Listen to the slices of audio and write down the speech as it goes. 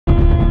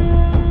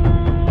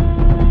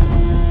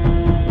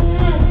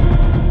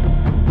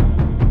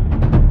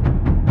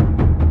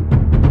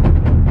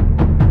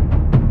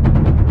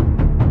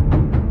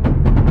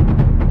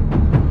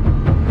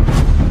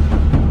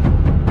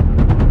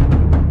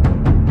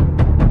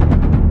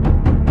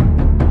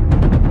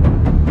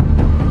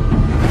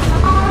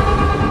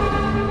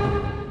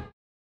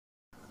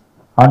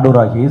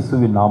ஆண்டவராகிய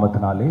இயேசுவின்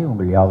நாமத்தினாலே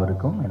உங்கள்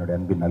யாவருக்கும் என்னுடைய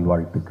அன்பின்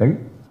நல்வாழ்த்துக்கள்.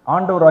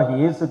 ஆண்டவராகிய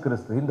இயேசு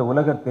கிறிஸ்து இந்த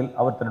உலகத்தில்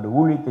அவர் தன்னுடைய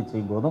ஊழியத்தை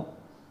செய்யும் போதும்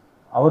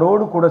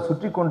அவரோடு கூட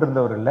சுற்றி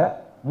கொண்டிருந்தவர்களில்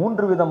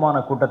 3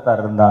 விதமான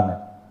கூட்டத்தார் இருந்தாங்க.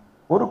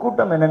 ஒரு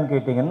கூட்டம் என்னன்னு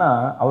கேட்டிங்கன்னா,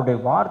 அவருடைய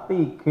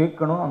வார்த்தையை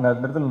கேட்கணும், அந்த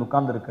இடத்துல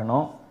உட்கார்ந்து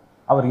இருக்கணும்.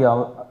 அவர்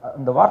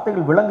அந்த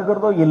வார்த்தைகள்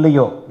விளங்குகிறதோ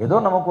இல்லையோ,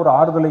 ஏதோ நமக்கு ஒரு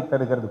ஆறுதலை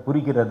தருகிறது,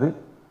 புரிகிறது,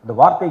 அந்த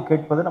வார்த்தையை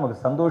கேட்பது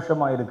நமக்கு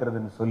சந்தோஷமாக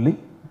இருக்கிறதுன்னு சொல்லி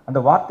அந்த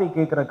வார்த்தை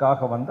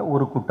கேட்கறதுக்காக வந்த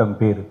ஒரு கூட்டம்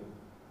பேர்.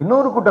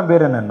 இன்னொரு கூட்டம்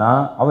பேர் என்னன்னா,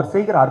 அவர்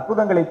செய்கிற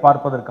அற்புதங்களை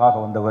பார்ப்பதற்காக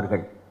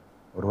வந்தவர்கள்.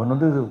 ஒருவன்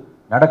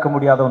நடக்க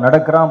முடியாதவன்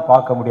நடக்கிறான்,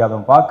 பார்க்க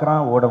முடியாதவன்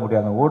பார்க்குறான், ஓட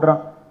முடியாதவன்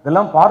ஓடுறான்,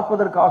 இதெல்லாம்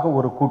பார்ப்பதற்காக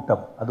ஒரு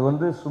கூட்டம்.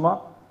 அது சும்மா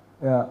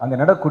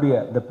அங்கே நடக்கூடிய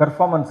இந்த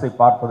பெர்ஃபார்மன்ஸை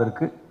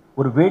பார்ப்பதற்கு,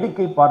 ஒரு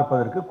வேடிக்கை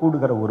பார்ப்பதற்கு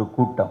கூடுகிற ஒரு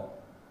கூட்டம்.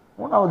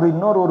 மூணாவது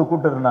இன்னொரு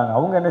கூட்டம் இருந்தாங்க.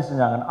 அவங்க என்ன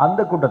செஞ்சாங்கன்னா,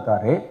 அந்த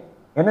கூட்டத்தாரே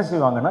என்ன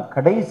செய்வாங்கன்னா,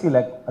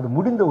 கடைசியில் அது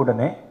முடிந்த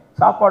உடனே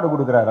சாப்பாடு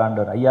கொடுக்குறாரு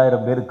ஆண்டவர்.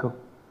 5000 பேருக்கு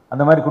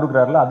அந்த மாதிரி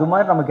கொடுக்குறாருல, அது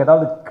மாதிரி நமக்கு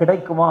ஏதாவது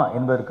கிடைக்குமா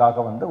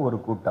என்பதற்காக வந்த ஒரு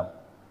கூட்டம்.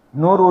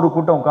 இன்னொரு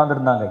கூட்டம்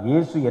உட்கார்ந்துருந்தாங்க.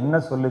 இயேசு என்ன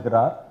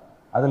சொல்லுகிறார்,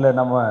 அதில்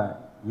நம்ம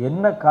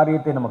என்ன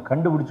காரியத்தை நம்ம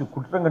கண்டுபிடிச்சு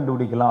குற்றம்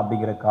கண்டுபிடிக்கலாம்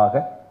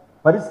அப்படிங்கிறதுக்காக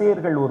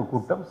பரிசேயர்கள் ஒரு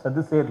கூட்டம்,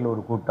 சதுசேயர்கள்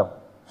ஒரு கூட்டம்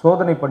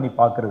சோதனை பண்ணி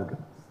பார்க்கறதுக்கு.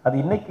 அது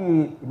இன்னைக்கு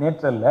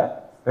நேற்றல்ல,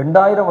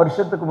 2000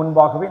 வருஷத்துக்கு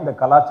முன்பாகவே இந்த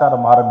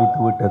கலாச்சாரம்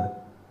ஆரம்பித்து விட்டது.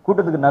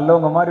 கூட்டத்துக்கு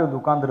நல்லவங்க மாதிரி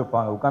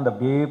உட்கார்ந்துருப்பாங்க, உட்கார்ந்து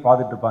அப்படியே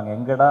பார்த்துட்டு இருப்பாங்க,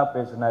 எங்கடா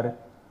பேசினாரு,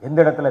 எந்த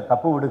இடத்துல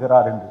தப்பு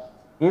விடுகிறார் என்று.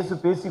 இயேசு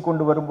பேசி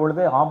கொண்டு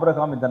வரும்பொழுதே,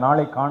 ஆபிரகாம் இந்த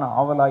நாளை காண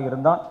ஆவலாக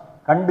இருந்தான்,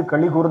 கண்டு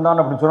களி கூர்ந்தான்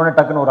அப்படின்னு சொன்னோன்னே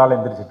டக்குன்னு ஒரு ஆள்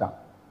எந்திரிச்சிட்டான்.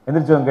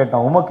 எந்திரிச்சவன்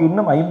கேட்டான், உமக்கு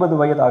இன்னும் 50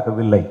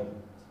 வயதாகவில்லை.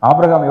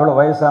 ஆபிரகாம் எவ்வளோ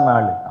வயசான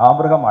ஆள்?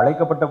 ஆபிரகாம்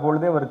அழைக்கப்பட்ட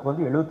பொழுதே அவருக்கு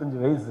 75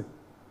 வயசு.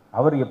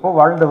 அவர் எப்போ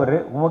வாழ்ந்தவர்?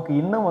 உமக்கு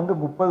இன்னும்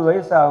 30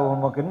 வயசு ஆகும்,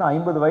 உமக்கு இன்னும்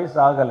 50 வயசு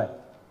ஆகலை,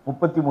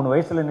 33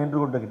 வயசுல நின்று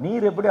கொண்டிருக்கு,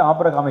 நீர் எப்படி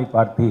ஆபிரகாமை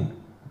பார்த்தீர்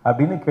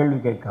அப்படின்னு கேள்வி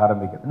கேட்க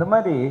ஆரம்பிக்கும். இந்த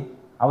மாதிரி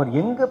அவர்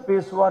எங்க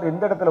பேசுவார்,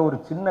 எந்த இடத்துல ஒரு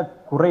சின்ன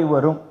குறை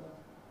வரும்,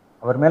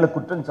 அவர் மேலே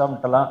குற்றம்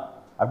சாட்டலாம்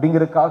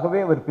அப்படிங்கிறதுக்காகவே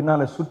அவர்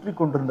பின்னால் சுற்றி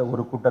கொண்டிருந்த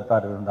ஒரு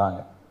கூட்டத்தார் இருந்தாங்க.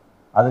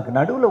 அதுக்கு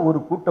நடுவில் ஒரு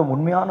கூட்டம்,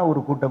 உண்மையான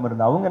ஒரு கூட்டம்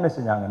இருந்து அவங்க என்ன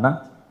செஞ்சாங்கன்னா,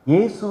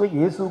 இயேசுவை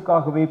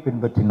இயேசுக்காகவே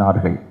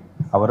பின்பற்றினார்கள்.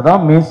 அவர்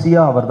தான்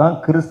மேசியா, அவர் தான்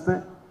கிறிஸ்து,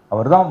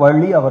 அவர் தான்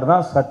வழி, அவர்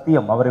தான்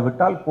சத்தியம், அவரை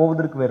விட்டால்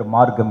போவதற்கு வேறு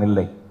மார்க்கம்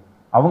இல்லை.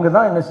 அவங்க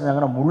தான் என்ன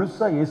செஞ்சாங்கன்னா,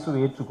 முழுசாக இயேசுவை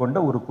ஏற்றுக்கொண்ட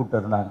ஒரு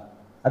கூட்டம் இருந்தாங்க.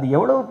 அது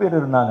எவ்வளவு பேர்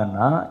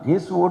இருந்தாங்கன்னா,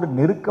 இயேசுவோடு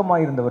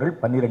நெருக்கமாக இருந்தவர்கள்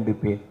 12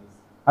 பேர்.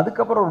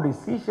 அதுக்கப்புறம் அவருடைய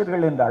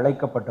சீஷர்கள் என்று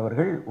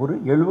அழைக்கப்பட்டவர்கள் ஒரு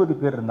 70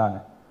 பேர் இருந்தாங்க.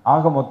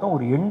 ஆக மொத்தம்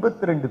ஒரு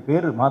 82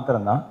 பேர்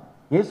மாத்திரம்தான்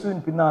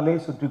இயேசுவின் பின்னாலே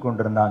சுற்றி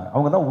கொண்டிருந்தாங்க.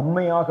 அவங்க தான்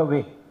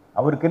உண்மையாகவே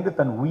அவருக்கென்று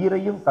தன்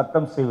உயிரையும்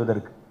தத்தம்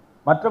செய்வதற்கு,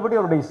 மற்றபடி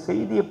அவருடைய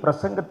செய்தியை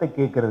பிரசங்கத்தை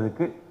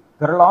கேட்கறதுக்கு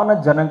திரளான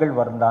ஜனங்கள்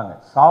வந்தாங்க.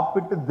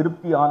 சாப்பிட்டு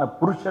திருப்தியான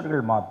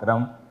புருஷர்கள்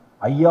மாத்திரம்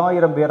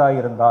 5000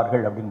 பேராக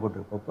இருந்தார்கள் அப்படின்னு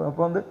போட்டிருக்கோம்.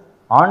 அப்போ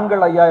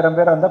ஆண்கள் 5000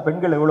 பேராக இருந்தால்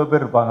பெண்கள் எவ்வளோ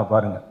பேர் இருப்பாங்க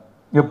பாருங்க.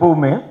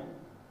 எப்பவுமே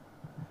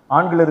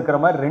ஆண்கள் இருக்கிற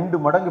மாதிரி 2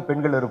 மடங்கு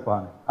பெண்கள்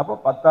இருப்பாங்க. அப்போ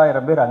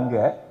 10000 பேர்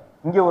அங்கே,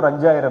 இங்கே ஒரு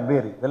 5000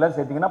 பேர், இதெல்லாம்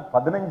சேர்த்திங்கன்னா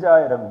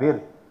 15000 பேர்.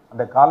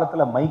 அந்த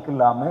காலத்தில் மைக்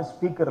இல்லாமல்,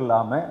 ஸ்பீக்கர்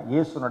இல்லாமல்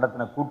இயேசு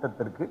நடத்தின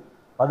கூட்டத்திற்கு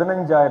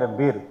 15000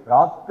 பேர்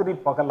ராத்திரி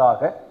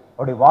பகலாக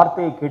அவருடைய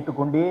வார்த்தையை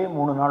கேட்டுக்கொண்டே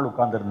 3 நாள்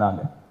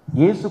உட்கார்ந்துருந்தாங்க.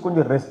 இயேசு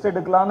கொஞ்சம் ரெஸ்ட்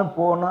எடுக்கலான்னு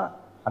போனால்,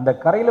 அந்த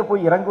கரையில்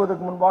போய்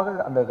இறங்குவதற்கு முன்பாக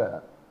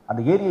அந்த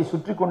ஏரியை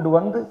சுற்றி கொண்டு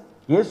வந்து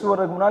இயேசு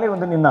வர்றதுக்கு முன்னாலே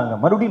நின்னாங்க.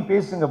 மறுபடியும்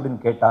பேசுங்க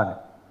அப்படின்னு கேட்டாங்க.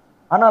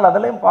 ஆனால்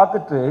அதெல்லாம்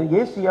பார்த்துட்டு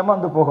இயேசு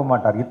ஏமாந்து போக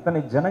மாட்டார். இத்தனை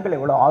ஜனங்கள்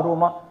எவ்வளோ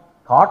ஆர்வமாக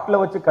காட்டில்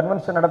வச்சு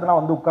கன்வென்ஷன் நடத்தினா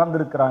உட்கார்ந்து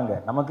இருக்கிறாங்க.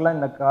 நமக்கெல்லாம்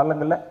இந்த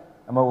காலங்களில்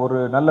நம்ம ஒரு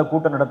நல்ல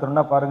கூட்டம்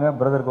நடத்தணும்னா பாருங்கள்,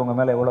 பிரதருக்கு உங்கள்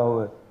மேலே எவ்வளோ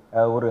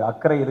ஒரு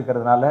அக்கறை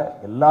இருக்கிறதுனால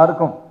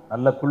எல்லாருக்கும்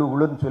நல்ல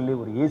குழுன்னு சொல்லி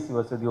ஒரு ஏசி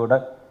வசதியோட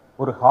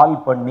ஒரு ஹால்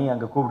பண்ணி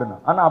அங்கே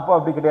கூப்பிடணும். ஆனால் அப்போ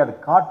அப்படி கிடையாது.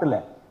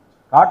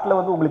 காட்டில்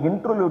உங்களுக்கு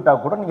இன்டர்வியூ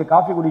விட்டால் கூட நீங்கள்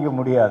காஃபி குடிக்க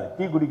முடியாது,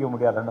 டீ குடிக்க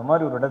முடியாது. அந்த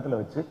மாதிரி ஒரு இடத்துல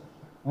வச்சு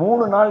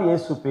 3 நாள்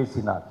இயேசு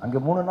பேசினார். அங்கே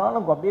 3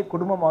 நாளும் அப்படியே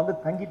குடும்பமாக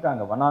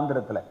தங்கிட்டாங்க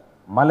வனாந்திரத்தில்,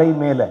 மலை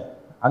மேலே.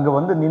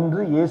 அங்கே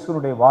நின்று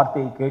இயேசுனுடைய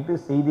வார்த்தையை கேட்டு,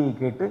 செய்தியை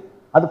கேட்டு,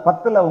 அது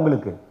பத்தல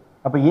அவங்களுக்கு.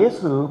 அப்போ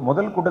இயேசு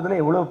முதல்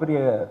கூட்டத்தில்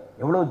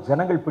எவ்வளோ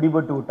ஜனங்கள்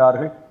பிடிபட்டு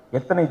விட்டார்கள்,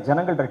 எத்தனை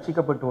ஜனங்கள்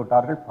ரட்சிக்கப்பட்டு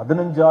விட்டார்கள்,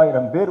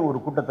 15000 பேர்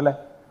ஒரு கூட்டத்தில்.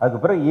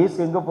 அதுக்கு பிறகு இயேசு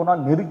எங்கே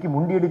போனால் நெருக்கி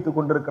முண்டியடித்து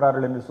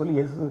கொண்டிருக்கிறார்கள் என்று சொல்லி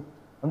இயேசு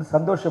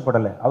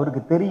சந்தோஷப்படலை.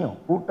 அவருக்கு தெரியும்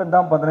கூட்டம்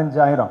தான்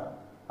 15000,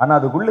 ஆனால்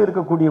அதுக்குள்ளே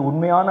இருக்கக்கூடிய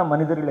உண்மையான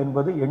மனிதர்கள்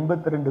என்பது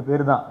 82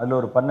 பேர் தான். அதில்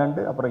ஒரு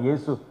 12, அப்புறம்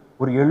இயேசு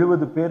ஒரு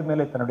 70 பேர்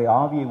மேலே தன்னுடைய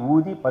ஆவியை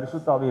ஊதி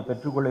பரிசுத்த ஆவியை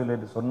பெற்றுக்கொள்ளுங்கள்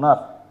என்று சொன்னார்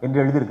என்று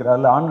எழுதியிருக்கிறார்.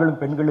 அதில் ஆண்களும்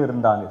பெண்களும்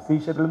இருந்தாங்க,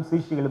 சீஷர்களும்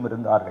சீஷிகளும்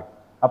இருந்தார்கள்.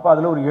 அப்போ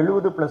அதில் ஒரு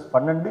 70 +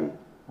 12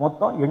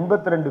 மொத்தம்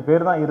 82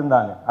 பேர் தான்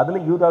இருந்தாங்க.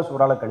 அதில் யூதாஸ்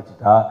ஒரு ஆளை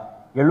கழிச்சிட்டா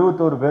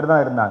 71 பேர்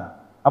தான் இருந்தாங்க.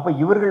 அப்போ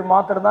இவர்கள்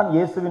மாத்திரம்தான்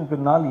இயேசுவின்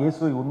பின்னால்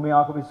இயேசுவை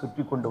உண்மையாகவே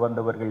சுற்றி கொண்டு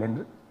வந்தவர்கள்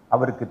என்று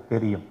அவருக்கு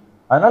தெரியும்.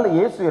 அதனால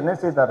இயேசு என்ன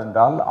செய்தார்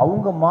என்றால்,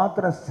 அவங்க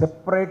மாத்திரம்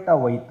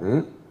செப்பரேட்டாக வைத்து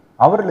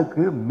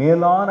அவர்களுக்கு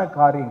மேலான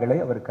காரியங்களை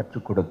அவர்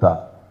கற்றுக்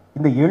கொடுத்தார்.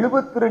 இந்த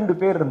 72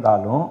 பேர்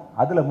இருந்தாலும்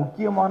அதில்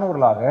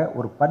முக்கியமானவர்களாக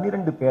ஒரு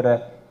 12 பேரை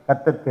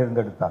கர்த்தர்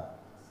தேர்ந்தெடுத்தார்.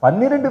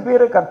 12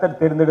 பேரை கர்த்தர்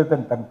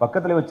தேர்ந்தெடுத்த தன்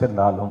பக்கத்தில்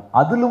வச்சிருந்தாலும்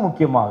அதிலும்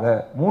முக்கியமாக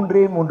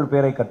 3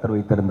 பேரை கர்த்தர்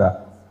வைத்திருந்தார்.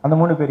 அந்த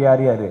 3 பேர்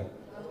யார் யாரு?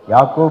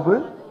 யாக்கோபு,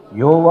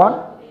 யோவான்,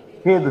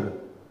 பேதுரு.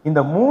 இந்த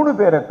 3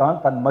 பேரை தான்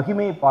தன்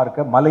மகிமையை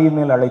பார்க்க மலையின்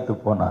மேல் அழைத்து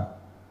போனார்.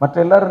 மற்ற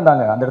எல்லாரும்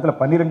இருந்தாங்க, அந்த இடத்துல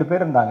 12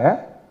 பேர் இருந்தாங்க.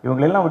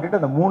 இவங்களெல்லாம் விட்டுட்டு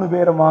அந்த 3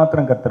 பேரை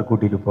மாத்திரம் கர்த்தர்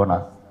கூட்டிட்டு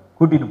போனார்.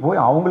 கூட்டிட்டு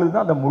போய் அவங்களுக்கு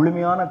தான் அந்த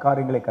முழுமையான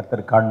காரியங்களை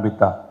கர்த்தர்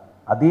காண்பித்தார்.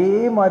 அதே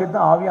மாதிரி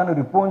தான்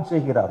ஆவியானவர் இப்பவும்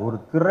செய்கிறார். ஒரு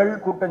திரள்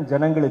கூட்டம்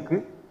ஜனங்களுக்கு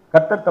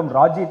கர்த்தர் தம்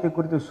ராஜ்யத்தை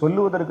குறித்து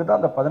சொல்லுவதற்கு தான்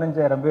அந்த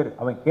 15,000 பேர்.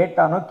 அவன்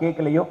கேட்டானோ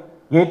கேட்கலையோ,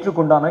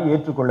 ஏற்றுக்கொண்டானோ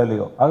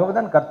ஏற்றுக்கொள்ளலையோ,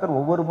 ஆகவேதான் கர்த்தர்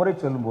ஒவ்வொரு முறை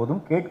சொல்லும்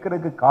போதும்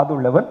கேட்கிறதுக்கு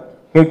காதுள்ளவன்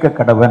கேட்க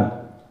கடவன்.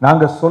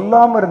 நாங்க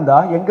சொல்லாம இருந்தா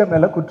எங்க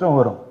மேல குற்றம்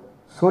வரும்,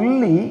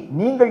 சொல்லி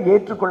நீங்கள்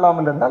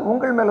ஏற்றுக்கொள்ளாமல் இருந்தால்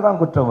உங்கள்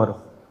மேலதான் குற்றம் வரும்.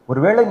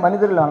 ஒருவேளை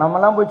மனிதர்கள்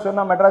நம்மலாம் போய்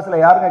சொன்னா மெட்ராஸ்ல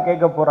யாருங்க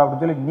கேட்க போறா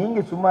அப்படின்னு சொல்லி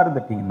நீங்க சும்மா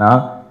இருந்துட்டீங்கன்னா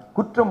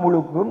குற்றம்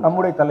முழுக்கும்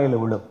நம்முடைய தலையில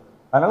விழும்.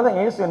 அதனாலதான்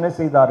இயேசு என்ன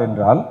செய்தார்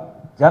என்றால்,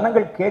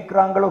 ஜனங்கள்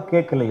கேட்கிறாங்களோ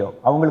கேட்கலையோ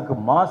அவங்களுக்கு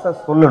மாச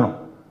சொல்லணும்.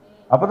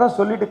 அப்பதான்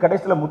சொல்லிட்டு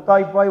கடைசியில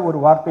முத்தாய்ப்பாய் ஒரு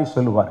வார்த்தை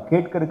சொல்லுவார்,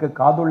 கேட்கறதுக்கு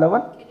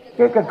காதுள்ளவன்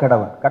கேட்க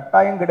கடவன்.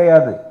 கட்டாயம்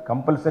கிடையாது,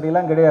 கம்பல்சரி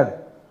எல்லாம் கிடையாது.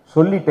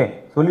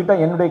 சொல்லிட்டா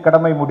என்னுடைய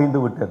கடமை முடிந்து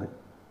விட்டது.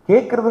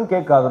 கேட்கறதும்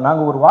கேட்காது.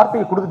 நாங்க ஒரு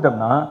வார்த்தையை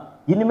கொடுத்துட்டோம்னா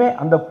இனிமே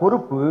அந்த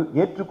பொறுப்பு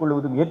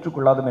ஏற்றுக்கொள்வதும்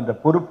ஏற்றுக்கொள்ளாதும் என்ற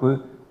பொறுப்பு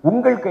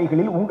உங்கள்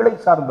கைகளில் உங்களை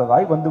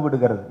சார்ந்ததாய் வந்து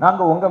விடுகிறது.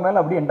 நாங்க உங்க மேல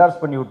அப்படி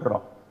என்டார்ஸ் பண்ணி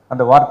விட்டுறோம்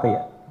அந்த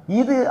வார்த்தையை.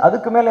 இது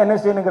அதுக்கு மேல என்ன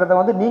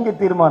செய்யணுங்கிறத நீங்க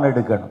தீர்மானம்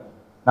எடுக்கணும்.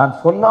 நான்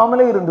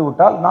சொல்லாமலே இருந்து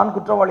விட்டால் நான்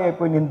குற்றவாளியை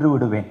போய் நின்று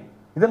விடுவேன்.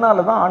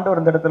 இதனாலதான் ஆண்டவர்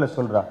இந்த இடத்துல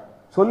சொல்றார்,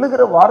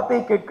 சொல்லுகிற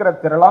வார்த்தையை கேட்கிற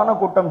திரளான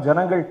கூட்டம்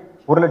ஜனங்கள்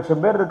 1,00,000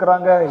 பேர்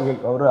இருக்கிறாங்க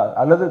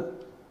அல்லது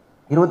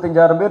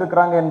 25,000 பேர்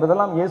இருக்கிறாங்க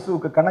என்பதெல்லாம்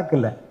இயேசுவுக்கு கணக்கு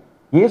இல்லை.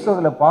 இயேசு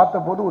அதில் பார்த்த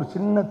போது ஒரு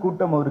சின்ன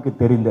கூட்டம் அவருக்கு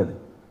தெரிந்தது.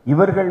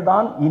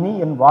 இவர்கள்தான் இனி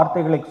என்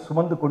வார்த்தைகளை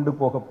சுமந்து கொண்டு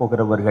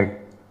போகிறவர்கள்.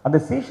 அந்த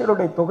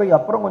சீஷருடைய தொகை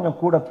அப்புறம் கொஞ்சம்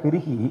கூட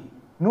பெருகி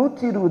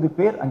 120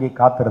 பேர் அங்கே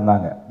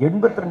காத்திருந்தாங்க.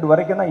 82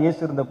 வரைக்கும் தான் இயேசு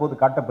இருந்த போது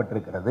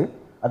காட்டப்பட்டிருக்கிறது.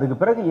 அதுக்கு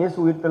பிறகு இயேசு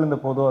உயிர்த்தெழுந்த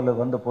போதோ அல்லது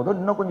வந்த போதோ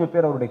இன்னும் கொஞ்சம்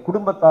பேர் அவருடைய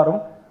குடும்பத்தாரும்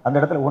அந்த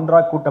இடத்துல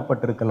ஒன்றாக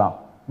கூட்டப்பட்டிருக்கலாம்.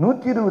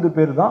 120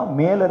 பேர் தான்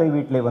மேலறை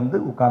வீட்டில்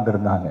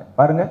உட்கார்ந்துருந்தாங்க.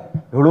 பாருங்க,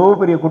 எவ்வளோ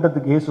பெரிய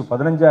கூட்டத்துக்கு இயேசு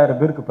 15,000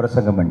 பேருக்கு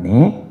பிரசங்கம் பண்ணி,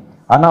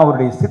 ஆனா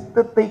அவருடைய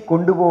சித்தத்தை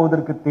கொண்டு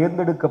போவதற்கு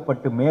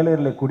தேர்ந்தெடுக்கப்பட்டு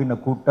மேலறையில் கூடின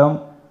கூட்டம்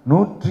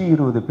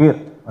 120 பேர்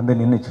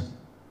நின்றுச்சு.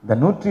 இந்த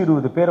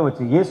 120 பேரை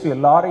வச்சு இயேசு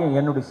எல்லாரையும்,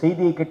 என்னுடைய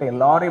செய்தியை கேட்ட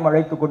எல்லாரையும்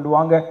அழைத்து கொண்டு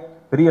வாங்க,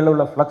 பெரிய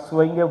அளவில் ஃப்ளக்ஸ்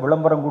வைங்க,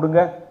 விளம்பரம் கொடுங்க,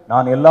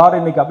 நான் எல்லாரும்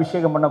இன்னைக்கு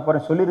அபிஷேகம் பண்ண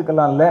போறேன்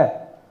சொல்லியிருக்கலாம்ல.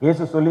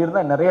 இயேசு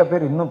சொல்லியிருந்தா நிறைய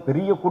பேர் இன்னும்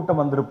பெரிய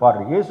கூட்டம்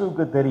வந்திருப்பாரு.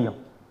 இயேசுக்கு தெரியும்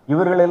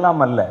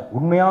இவர்களெல்லாம் அல்ல,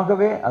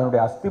 உண்மையாகவே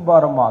அதனுடைய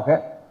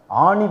அஸ்திபாரமாக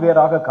ஆணி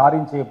வேறாக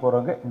காரியம் செய்ய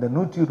போறவங்க இந்த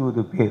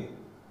 120 பேர்.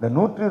 இந்த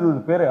 120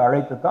 பேரை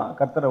அழைத்து தான்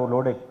கர்த்தர்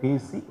அவர்களோட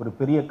பேசி ஒரு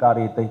பெரிய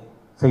காரியத்தை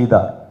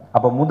செய்தார்.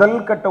 அப்ப முதல்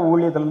கட்ட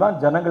ஊழியத்தில் தான்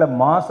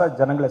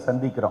ஜனங்களை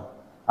சந்திக்கிறோம்.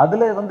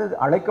 அதுல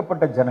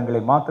அழைக்கப்பட்ட ஜனங்களை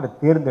மாத்திர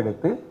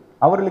தேர்ந்தெடுத்து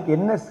அவர்களுக்கு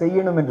என்ன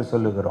செய்யணும் என்று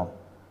சொல்லுகிறோம்.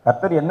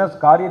 கர்த்தர் என்ன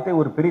காரியத்தை,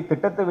 ஒரு பெரிய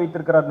திட்டத்தை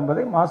வைத்திருக்கிறார்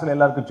என்பதை மாசில்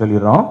எல்லாருக்கும்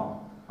சொல்லிடுறோம்.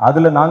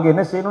 அதுல நாங்க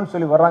என்ன செய்யணும்னு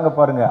சொல்லி வர்றாங்க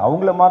பாருங்க,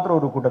 அவங்கள மாத்திரம்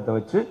ஒரு கூட்டத்தை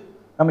வச்சு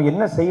நம்ம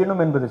என்ன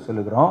செய்யணும் என்பதை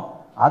சொல்லுகிறோம்.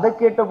 அதை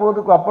கேட்ட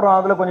போதுக்கு அப்புறம்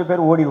அதுல கொஞ்சம்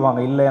பேர்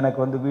ஓடிடுவாங்க. இல்லை,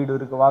 எனக்கு வீடு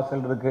இருக்கு,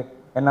 வாசல் இருக்கு,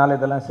 என்னால்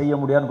இதெல்லாம் செய்ய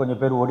முடியாதுன்னு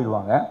கொஞ்சம் பேர்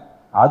ஓடிடுவாங்க.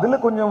 அதுல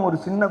கொஞ்சம் ஒரு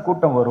சின்ன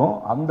கூட்டம் வரும்.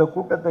 அந்த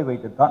கூட்டத்தை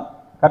வைத்துத்தான்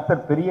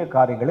கர்த்தர் பெரிய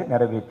காரியங்களை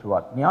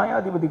நிறைவேற்றுவார்.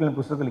 நியாயாதிபதிகளின்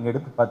புத்தகத்தில் நீங்க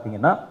எடுத்து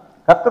பார்த்தீங்கன்னா,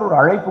 கர்த்தர் ஒரு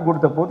அழைப்பு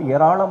கொடுத்த போது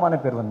ஏராளமான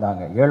பேர்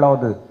வந்தாங்க.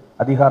 7வது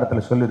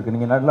அதிகாரத்தில் சொல்லியிருக்கு,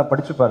 நீங்க நல்லா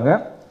படிச்சு பாருங்க.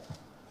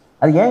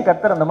 அது ஏன்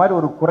கர்த்தர் அந்த மாதிரி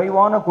ஒரு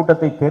குறைவான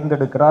கூட்டத்தை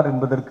தேர்ந்தெடுக்கிறார்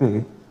என்பதற்கு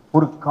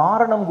ஒரு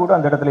காரணம் கூட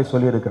அந்த இடத்துல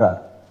சொல்லியிருக்கிறார்.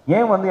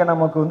 ஏன்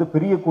நமக்கு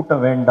பெரிய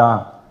கூட்டம்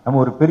வேண்டாம், நம்ம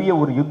ஒரு பெரிய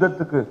ஒரு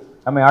யுத்தத்துக்கு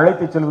நம்மை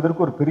அழைத்து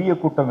செல்வதற்கு ஒரு பெரிய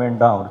கூட்டம்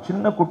வேண்டாம், ஒரு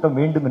சின்ன கூட்டம்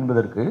வேண்டும்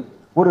என்பதற்கு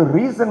ஒரு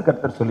ரீசன்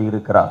கர்த்தர் சொல்லி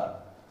இருக்கிறார்.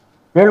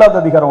 7வது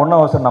அதிகாரம்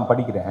 1ஆம் வசனம் நான்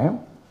படிக்கிறேன்.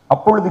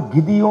 அப்பொழுது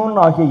கிதியோன்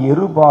ஆகிய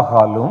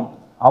எருபாகாலும்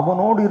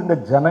அவனோடு இருந்த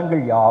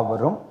ஜனங்கள்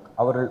யாவரும்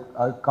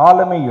அவர்கள்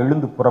காலமே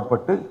எழுந்து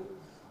புறப்பட்டு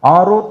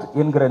ஆரோத்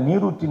என்கிற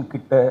நீரூற்றின்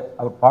கிட்ட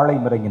அவர்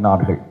பாளையம்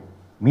இறங்கினார்கள்.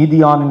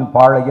 மீதியானின்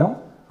பாளையம்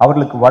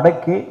அவர்களுக்கு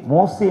வடக்கே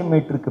மோசே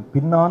மேட்டிற்கு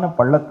பின்னான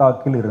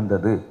பள்ளத்தாக்கில்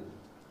இருந்தது.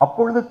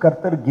 அப்பொழுது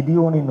கர்த்தர்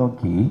கிதியோனை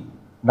நோக்கி,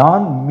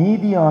 நான்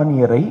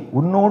மீதியானியரை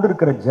உன்னோடு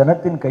இருக்கிற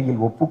ஜனத்தின்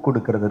கையில் ஒப்பு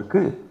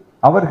கொடுக்கிறதற்கு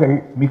அவர்கள்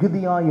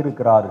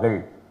மிகுதியாயிருக்கிறார்கள்.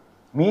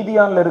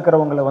 மீதியான்ல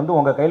இருக்கிறவங்களை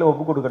உங்க கையில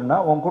ஒப்பு கொடுக்கணும்னா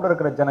உங்க கூட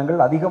இருக்கிற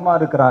ஜனங்கள் அதிகமா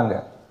இருக்கிறாங்க.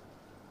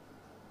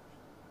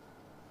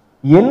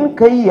 என்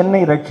கை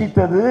என்னை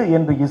ரட்சித்தது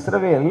என்று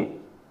இஸ்ரவேல்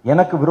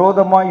எனக்கு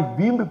விரோதமாய்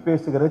வீம்பு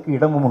பேசுகிறதுக்கு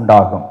இடமும்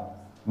உண்டாகும்.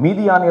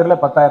 மீதியானியர்ல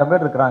 10,000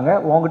 பேர் இருக்கிறாங்க,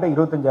 உங்ககிட்ட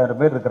 25,000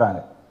 பேர் இருக்கிறாங்க.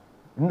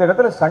 இந்த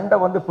இடத்துல சண்டை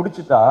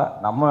பிடிச்சிட்டா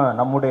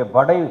நம்முடைய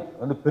படை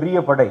பெரிய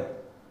படை,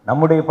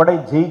 நம்முடைய படை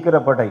ஜெயிக்கிற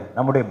படை,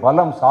 நம்முடைய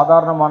பலம்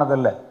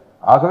சாதாரணமானதல்ல.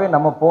 ஆகவே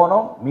நம்ம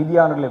போனோம்,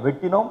 மீதியானர்களை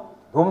வெட்டினோம்,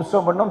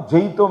 துவம்சம் பண்ணோம்,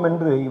 ஜெயித்தோம்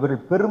என்று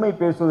இவர்கள் பெருமை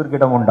பேசுவதற்கு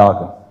இடம்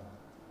உண்டாகும்.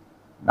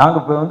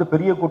 நாங்க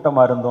பெரிய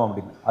கூட்டமா இருந்தோம்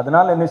அப்படின்னு.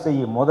 அதனால என்ன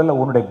செய்யும், முதல்ல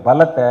உன்னுடைய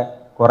பலத்தை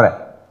குறை.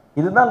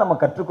 இதுதான் நம்ம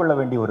கற்றுக்கொள்ள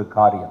வேண்டிய ஒரு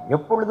காரியம்.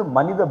 எப்பொழுது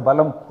மனித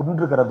பலம்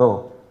குன்றுகிறதோ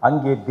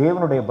அங்கே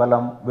தேவனுடைய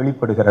பலம்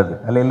வெளிப்படுகிறது.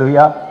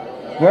 அல்லேலூயா.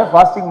 ஏன்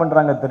ஃபாஸ்டிங்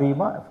பண்றாங்க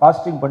தெரியுமா?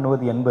 ஃபாஸ்டிங்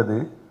பண்ணுவது என்பது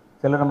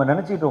சிலர் நம்ம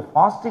நினைச்சிட்டோம்,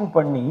 ஃபாஸ்டிங்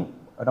பண்ணி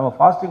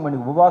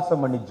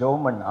உபவாசம் பண்ணி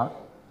ஜெபம் பண்ணா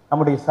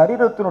நம்முடைய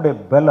சரீரத்தினுடைய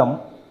பலம்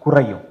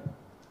குறையும்.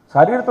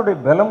 சரீரத்துடைய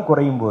பலம்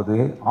குறையும் போது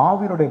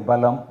ஆவியினுடைய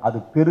பலம் அது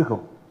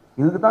பெருகும்.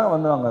 இதுக்கு தான்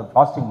வந்து அவங்க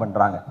ஃபாஸ்டிங்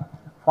பண்ணுறாங்க.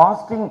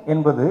 ஃபாஸ்டிங்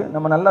என்பது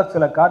நம்ம நல்லா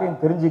சில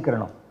காரியம்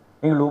தெரிஞ்சுக்கிறணும்.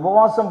 நீங்கள்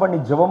உபவாசம் பண்ணி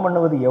ஜெபம்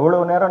பண்ணுவது எவ்வளோ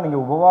நேரம்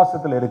நீங்கள்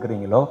உபவாசத்தில்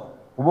இருக்கிறீங்களோ,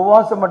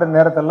 உபவாசம் பண்ணுற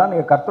நேரத்தெல்லாம்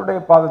நீங்கள் கர்த்தருடைய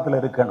பாதத்தில்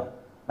இருக்கணும்.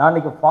 நான்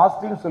இன்னைக்கு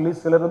ஃபாஸ்டிங் சொல்லி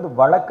சிலர் வந்து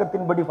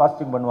வழக்கத்தின்படி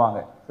ஃபாஸ்டிங் பண்ணுவாங்க,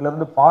 சிலர்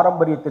வந்து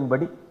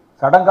பாரம்பரியத்தின்படி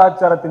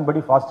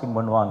சடங்காச்சாரத்தின்படி ஃபாஸ்டிங்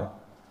பண்ணுவாங்க.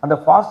 அந்த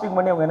ஃபாஸ்டிங்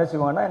பண்ணி அவங்க என்ன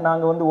செய்வாங்கன்னா,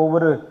 நாங்கள் வந்து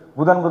ஒவ்வொரு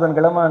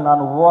புதன்கிழமை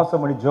நான்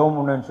உபவாசம் பண்ணி ஜெபம்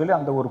பண்ணுவேன்னு சொல்லி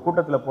அந்த ஒரு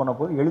கூட்டத்தில் போன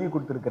போது எழுதி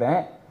கொடுத்துருக்கிறேன்,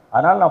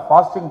 அதனால் நான்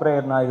ஃபாஸ்டிங்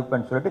ப்ரேயர் நான்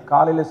இருப்பேன்னு சொல்லிட்டு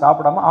காலையில்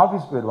சாப்பிடாம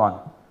ஆஃபீஸ் போயிடுவாங்க.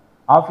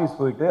 ஆஃபீஸ்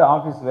போயிட்டு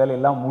ஆஃபீஸ்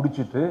வேலையெல்லாம்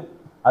முடிச்சுட்டு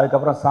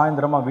அதுக்கப்புறம்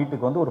சாயந்தரமாக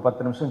வீட்டுக்கு வந்து ஒரு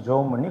 10 நிமிஷம்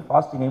ஜெபம் பண்ணி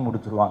ஃபாஸ்டிங்கையும்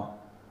முடிச்சிருவாங்க.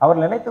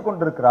 அவர் நினைத்து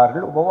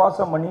கொண்டிருக்கிறார்கள்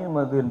உபவாசம்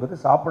பண்ணுவது என்பது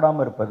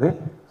சாப்பிடாமல் இருப்பது,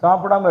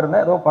 சாப்பிடாமல்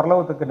இருந்தால் ஏதோ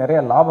பரலோகத்துக்கு நிறைய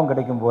லாபம்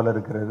கிடைக்கும் போல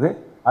இருக்கிறது,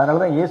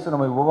 அதனால தான் இயேசு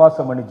நம்ம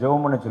உபவாசம் பண்ணி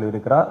ஜெபம் பண்ண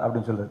சொல்லியிருக்கிறார்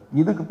அப்படின்னு சொல்கிறது.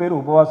 இதுக்கு பேர்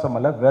உபவாசம்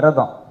அல்ல,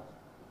 விரதம்.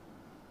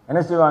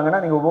 என்ன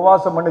செய்வாங்கன்னா, நீங்கள்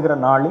உபவாசம் பண்ணுகிற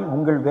நாளில்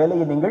உங்கள்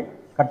வேலையை நீங்கள்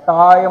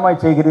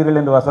கட்டாயமாய் செய்கிறீர்கள்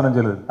என்று வசனம்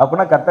சொல்லுது.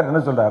 அப்படின்னா கர்த்தர்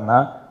என்ன சொல்றாருன்னா,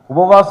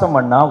 உபவாசம்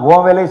பண்ணா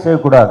உன் வேலையை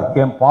செய்யக்கூடாது,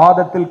 என்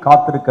பாதத்தில்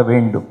காத்திருக்க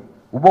வேண்டும்.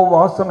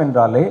 உபவாசம்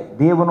என்றாலே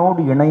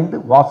தேவனோடு இணைந்து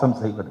வாசம்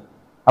செய்வது.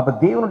 அப்ப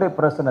தேவனுடைய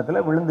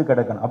பிரசன்னத்தில் விழுந்து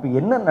கிடக்கணும். அப்ப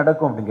என்ன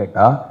நடக்கும் அப்படின்னு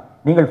கேட்டா,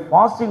 நீங்கள்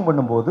ஃபாஸ்டிங்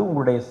பண்ணும்போது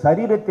உங்களுடைய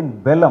சரீரத்தின்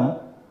பலம்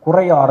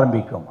குறைய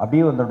ஆரம்பிக்கும்.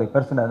 அப்படியே அதனுடைய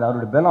பிரசன்ன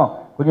அவருடைய பலம்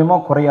கொஞ்சமா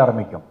குறைய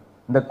ஆரம்பிக்கும்.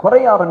 இந்த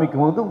குறைய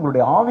ஆரம்பிக்கும் போது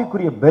உங்களுடைய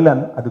ஆவிக்குரிய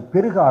பலன் அது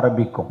பெருக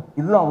ஆரம்பிக்கும்.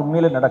 இதுதான்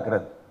உண்மையில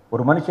நடக்கிறது.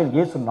 ஒரு மனுஷன்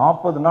இயேசு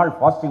 40 நாள்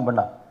ஃபாஸ்டிங்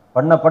பண்ண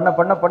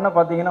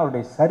பார்த்தீங்கன்னா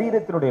அவருடைய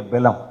சரீரத்தினுடைய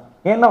பலம்,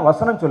 ஏன்னா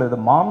வசனம் சொல்லுது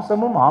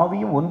மாம்சமும்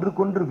ஆவியும்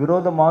ஒன்றுக்கொன்று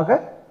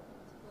விரோதமாக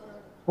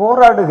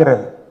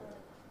போராடுகிறது.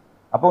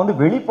 அப்போ வந்து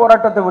வெளி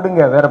போராட்டத்தை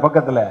விடுங்க, வேற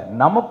பக்கத்துல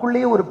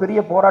நமக்குள்ளேயே ஒரு பெரிய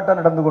போராட்டம்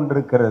நடந்து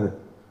கொண்டிருக்கிறது.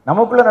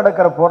 நமக்குள்ள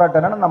நடக்கிற போராட்டம்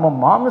என்னன்னா, நம்ம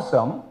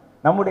மாம்சம்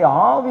நம்முடைய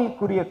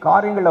ஆவிக்குரிய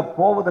காரியங்களை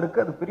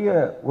போவதற்கு அது பெரிய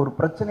ஒரு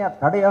பிரச்சனையா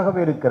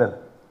தடையாகவே இருக்கிறது.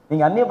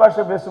 நீங்க அந்நிய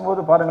பாஷை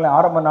பேசும்போது பாருங்களேன்,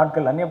 ஆரம்ப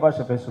நாட்கள் அந்நிய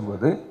பாஷை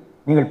பேசும்போது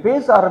நீங்கள்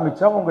பேச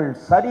ஆரம்பிச்சா உங்கள்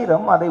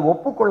சரீரம் அதை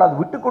ஒப்புக்கொள்ளாது,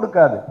 விட்டு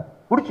கொடுக்காது,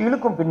 பிடிச்சி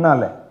இழுக்கும்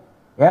பின்னால.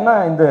 ஏன்னா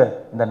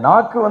இந்த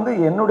நாக்கு வந்து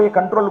என்னுடைய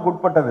கண்ட்ரோலுக்கு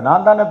உட்பட்டது,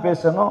 நான் தானே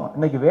பேசணும்.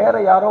 இன்னைக்கு வேற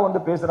யாரோ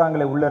வந்து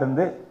பேசுறாங்களே உள்ள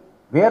இருந்து,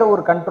 வேற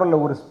ஒரு கண்ட்ரோல்ல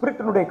ஒரு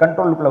ஸ்பிரிட்டினுடைய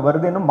கண்ட்ரோலுக்குள்ள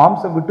வருதுன்னு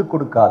மாம்சம் விட்டு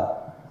கொடுக்காது.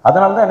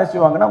 அதனால தான் என்ன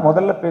செய்வாங்கன்னா,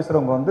 முதல்ல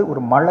பேசுறவங்க வந்து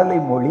ஒரு மழலை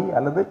மொழி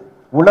அல்லது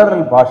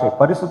உளறல் பாஷை,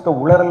 பரிசுத்த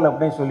உளறல்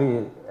அப்படின்னு சொல்லி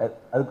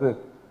அதுக்கு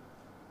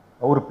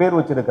ஒரு பேர்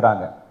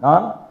வச்சிருக்கிறாங்க.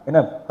 நான் என்ன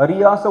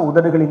பரியாச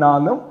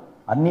உதடுகளினாலும்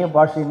அந்நிய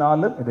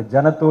பாஷையினாலும் இந்த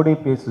ஜனத்தோடே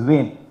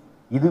பேசுவேன்,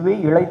 இதுவே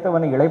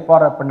இளைத்தவனை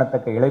இளைப்பார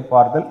பண்ணத்தக்க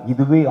இளைப்பாறுதல்,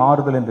 இதுவே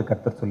ஆறுதல் என்று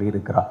கர்த்தர் சொல்லி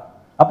இருக்கிறார்.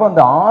 அப்போ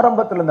அந்த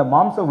ஆரம்பத்தில் இந்த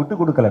மாம்சம் விட்டு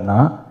கொடுக்கலன்னா,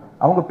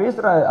 அவங்க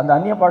பேசுற அந்த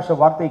அந்நிய பாஷை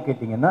வார்த்தையை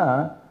கேட்டீங்கன்னா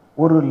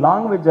ஒரு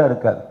லாங்குவேஜா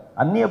இருக்காது.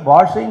 அந்நிய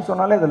பாஷைன்னு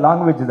சொன்னாலே அது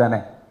லாங்குவேஜ் தானே.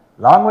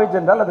 லாங்குவேஜ்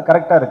என்றால் அது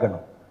கரெக்டா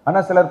இருக்கணும். ஆனா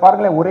சிலர்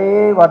பாருங்களேன், ஒரே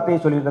வார்த்தையை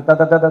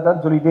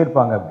சொல்லிட்டு சொல்லிட்டே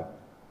இருப்பாங்க.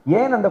 அப்படி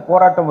ஏன் அந்த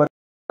போராட்டம் வருது?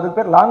 அதுக்கு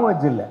பேர்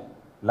லாங்குவேஜ் இல்லை.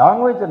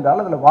 லாங்குவேஜ்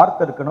என்றால் அதுல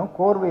வார்த்தை இருக்கணும்,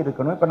 கோர்வை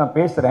இருக்கணும். இப்ப நான்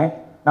பேசுறேன்,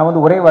 நான்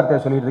வந்து ஒரே வார்த்தையை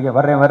சொல்லிட்டு இருக்கேன்,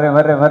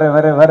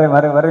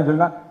 வரேன்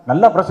சொல்லினா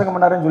நல்லா பிரசங்கம்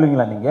பண்ணாருன்னு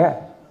சொல்லுவீங்களா நீங்க?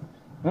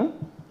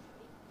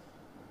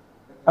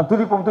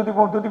 துதிப்போம்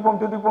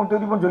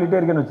சொல்லிட்டே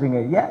இருக்கேன்னு வச்சுங்க,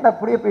 ஏன்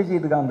அப்படியே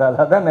பேசிட்டு இருக்காங்க?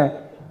 அதானே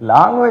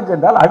லாங்குவேஜ்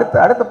என்றால்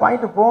அடுத்த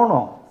பாயிண்ட்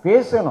போகணும்,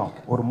 பேசணும்.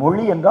 ஒரு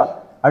மொழி என்றால்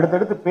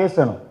அடுத்தடுத்து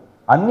பேசணும்.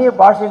 அந்நிய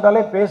பாஷை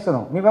என்றாலே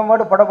பேசணும். நீ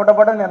பாட்டு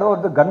படன்னு ஏதோ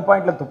ஒரு கன்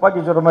பாயிண்ட்ல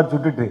துப்பாக்கி சொல்ற மாதிரி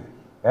சுட்டுட்டு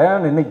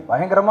இன்னைக்கு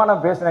பயங்கரமா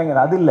நான் பேசுறேங்க,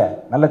 அது இல்லை.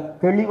 நல்ல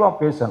தெளிவா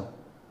பேசணும்.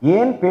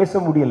 ஏன் பேச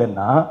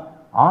முடியலன்னா,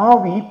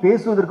 ஆவி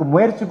பேசுவதற்கு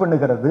முயற்சி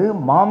பண்ணுகிறது,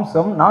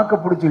 மாம்சம் நாக்க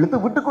பிடிச்சி இழுத்து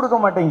விட்டு கொடுக்க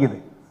மாட்டேங்குது.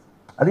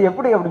 அது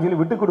எப்படி அப்படின்னு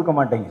சொல்லி விட்டு கொடுக்க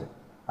மாட்டேங்குது.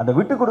 அந்த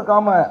விட்டு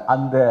கொடுக்காம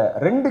அந்த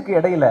ரெண்டுக்கு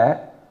இடையில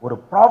ஒரு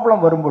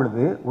ப்ராப்ளம் வரும்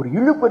பொழுது, ஒரு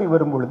இழுப்பறி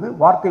வரும் பொழுது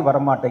வார்த்தை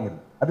வரமாட்டேங்குது.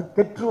 அது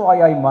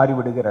தெற்றுவாயாய் மாறி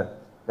விடுகிறது.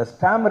 இந்த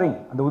ஸ்டாமரிங்,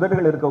 அந்த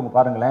உதடுகள் இருக்கவங்க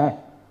பாருங்களேன்,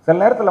 சில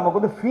நேரத்தில்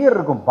நமக்கு வந்து ஃபியர்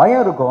இருக்கும்,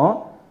 பயம் இருக்கும்.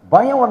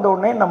 பயம் வந்த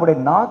உடனே நம்முடைய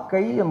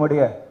நாக்கை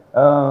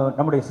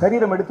நம்முடைய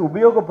சரீரம் எடுத்து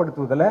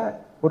உபயோகப்படுத்துவதில்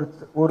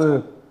ஒரு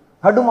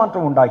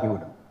தடுமாற்றம்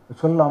உண்டாகிவிடும்.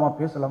 சொல்லலாமா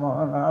பேசலாமா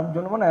அப்படின்னு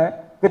சொன்னோன்னே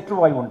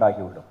தெற்றுவாய்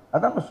உண்டாகிவிடும்.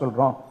 அதான் நம்ம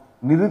சொல்றோம்,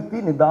 நிறுத்தி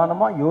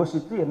நிதானமா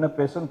யோசித்து என்ன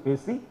பேசணும்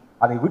பேசி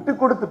அதை விட்டு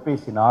கொடுத்து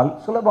பேசினால்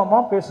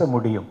சுலபமா பேச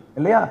முடியும்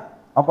இல்லையா?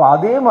 அப்ப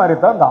அதே மாதிரி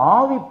தான் இந்த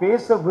ஆவி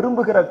பேச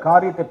விரும்புகிற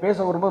காரியத்தை பேச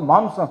வரும்போது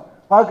மாம்சம்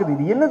பார்க்குது,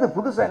 இது என்னது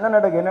புதுசா என்ன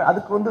நடக்குது, என்ன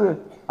அதுக்கு வந்து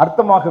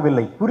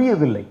அர்த்தமாகவில்லை,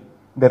 புரியவில்லை.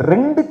 இந்த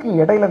ரெண்டுக்கு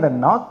இடையில இந்த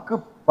நாக்கு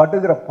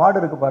படுகிற பாடு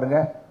இருக்கு பாருங்க.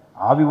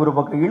 ஆவி ஒரு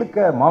பக்கம் இழுக்க,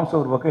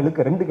 மாம்சம் ஒரு பக்கம்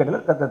இழுக்க, ரெண்டு கடையில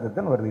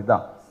தத்தன்னு வருது.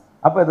 இதுதான்.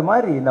 அப்ப இது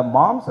மாதிரி இந்த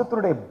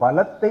மாம்சத்தினுடைய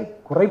பலத்தை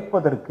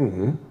குறைப்பதற்கு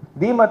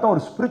இதே மாதிரி தான்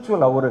ஒரு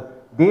ஸ்பிரிச்சுவலா ஒரு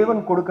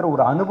தேவன் கொடுக்கிற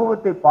ஒரு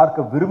அனுபவத்தை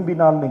பார்க்க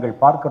விரும்பினால் நீங்கள்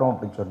பார்க்கிறோம்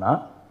அப்படின்னு சொன்னா,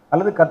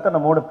 அல்லது கர்த்தர்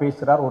நம்மோட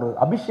பேசுறார், ஒரு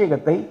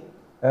அபிஷேகத்தை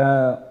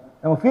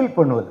நம்ம ஃபீல்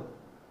பண்ணுவது.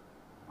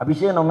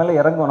 அபிஷேகம் நம்ம மேல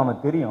இறங்கும்,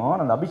 நமக்கு தெரியும்.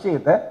 அந்த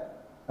அபிஷேகத்தை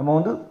நம்ம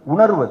வந்து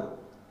உணர்வது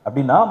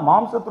அப்படின்னா,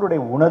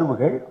 மாம்சத்தினுடைய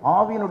உணர்வுகள்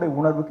ஆவியினுடைய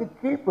உணர்வுக்கு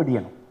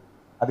கீழ்ப்படியணும்.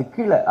 அது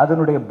கீழே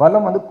அதனுடைய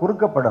பலம் வந்து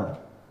குறுக்கப்படணும்,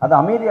 அது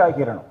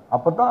அமைதியாகிறணும்.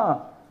 அப்பதான்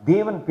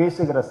தேவன்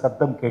பேசுகிற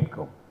சத்தம்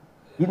கேட்கும்.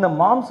 இந்த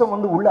மாம்சம்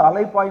வந்து உள்ள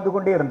அலைப்பாய்ந்து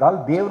கொண்டே இருந்தால்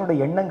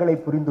தேவனுடைய எண்ணங்களை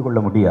புரிந்து கொள்ள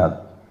முடியாது.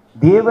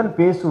 தேவன்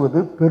பேசுவது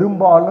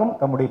பெரும்பாலும்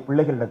தம்முடைய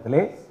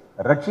பிள்ளைகளிடத்திலே,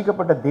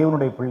 ரட்சிக்கப்பட்ட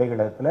தேவனுடைய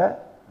பிள்ளைகளிடத்தில்,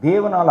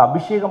 தேவனால்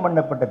அபிஷேகம்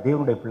பண்ணப்பட்ட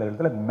தேவனுடைய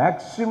பிள்ளைகளிடத்தில்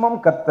மேக்சிமம்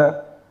கர்த்தர்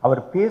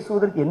அவர்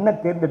பேசுவதற்கு என்ன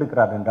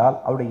தேர்ந்தெடுக்கிறார் என்றால்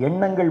அவருடைய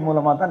எண்ணங்கள்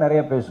மூலமாக தான்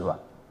நிறைய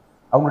பேசுவார்.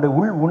 அவங்களுடைய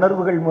உள்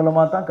உணர்வுகள்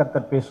மூலமாக தான்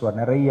கர்த்தர் பேசுவார்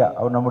நிறைய.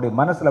 அவர் நம்முடைய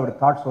மனசில் அப்படி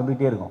தாட்ஸ்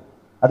வந்துகிட்டே இருக்கும்.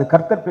 அது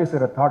கர்த்தர்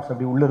பேசுகிற தாட்ஸ்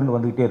அப்படி உள்ளிருந்து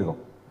வந்துகிட்டே இருக்கும்.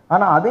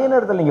 ஆனால் அதே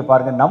நேரத்தில் நீங்கள்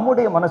பாருங்கள்,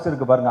 நம்முடைய மனசு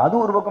இருக்குது பாருங்கள், அது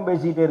ஒரு பக்கம்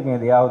பேசிக்கிட்டே இருக்கும்.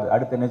 எதையாவது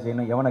அடுத்து என்ன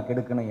செய்யணும், எவனை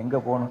கெடுக்கணும், எங்கே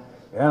போகணும்,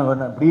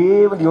 அப்படியே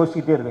வந்து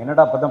யோசிக்கிட்டே இருக்கும்.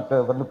 என்னடா அப்போ தான்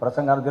வந்து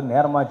பிரசங்கம்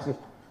நேரமாச்சு,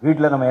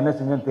 வீட்டில் நம்ம என்ன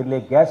செஞ்சோன்னு தெரியல,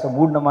 கேஸை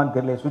மூடணுமான்னு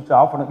தெரியல, சுவிட்ச்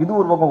ஆஃப் பண்ணணும், இது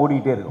ஒரு பக்கம்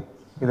ஓடிக்கிட்டே இருக்கும்.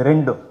 இது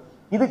ரெண்டும்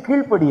இது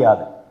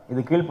கீழ்ப்படியாது.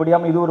 இது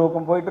கீழ்ப்படியாமல் இது ஒரு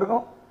பக்கம் போயிட்டு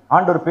இருக்கும்,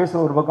 ஆண்டவர்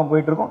பேசுகிற ஒரு பக்கம்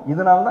போயிட்டு இருக்கும்.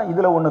 இதனால தான்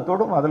இதில் ஒன்று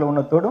தொடும், அதில்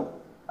ஒன்று தொடும்,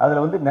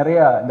 அதில் வந்து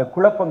நிறையா இந்த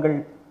குழப்பங்கள்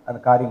அந்த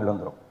காரியங்கள்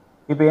வந்துடும்.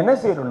 இப்போ என்ன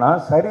செய்யணும்னா,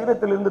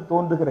 சரீரத்திலிருந்து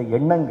தோன்றுகிற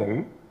எண்ணங்கள்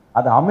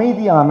அது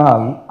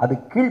அமைதியானால், அது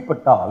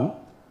கீழ்ப்பட்டால்,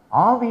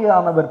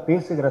 ஆவியானவர்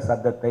பேசுகிற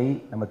சத்தத்தை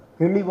நம்ம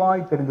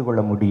தெளிவாய் தெரிந்து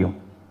கொள்ள முடியும்.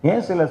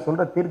 ஏன் சிலர்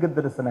சொல்ற தீர்க்க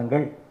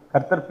தரிசனங்கள்,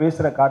 கர்த்தர்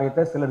பேசுகிற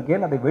காரியத்தை சிலருக்கு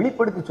ஏன் அதை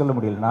வெளிப்படுத்தி சொல்ல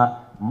முடியலன்னா,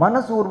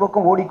 மனசு ஒரு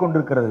பக்கம்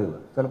ஓடிக்கொண்டிருக்கிறது.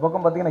 சில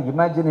பக்கம் பார்த்தீங்கன்னா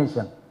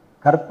இமேஜினேஷன்,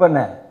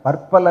 கற்பனை,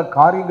 பற்பல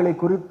காரியங்களை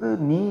குறித்து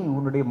நீ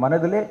உன்னுடைய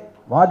மனதிலே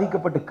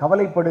வாதிக்கப்பட்டு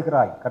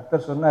கவலைப்படுகிறாய்.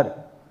 கர்த்தர் சொன்னார்,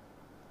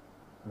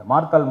 அந்த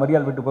மார்த்தாள்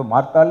மரியாள் விட்டு போய்,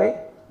 மார்த்தாலே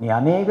நீ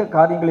அநேக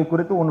காரியங்களை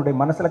குறித்து உன்னுடைய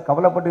மனசில்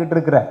கவலைப்பட்டுக்கிட்டு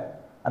இருக்கிற.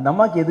 அந்த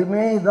அம்மாவுக்கு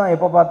எதுவுமே இதுதான்,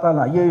 எப்போ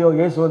பார்த்தாலும் ஐயோ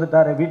ஏசு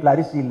வந்துட்டாரு, வீட்டில்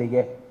அரிசி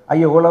இல்லையே,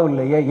 ஐயோ உழவு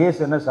இல்லையே, ஏசு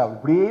என்ன சாப்பிடு,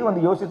 இப்படியே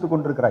வந்து யோசித்து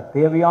கொண்டிருக்கிறாய்.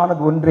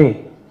 தேவையானது ஒன்றே,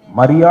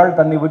 மரியாள்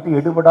தன்னை விட்டு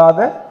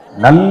எடுபடாத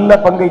நல்ல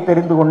பங்கை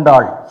தெரிந்து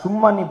கொண்டாள்.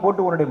 சும்மா நீ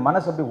போட்டு உன்னுடைய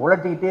மனசு அப்படி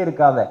உழட்டிக்கிட்டே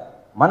இருக்காத.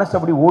 மனசு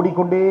அப்படி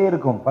ஓடிக்கொண்டே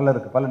இருக்கும்,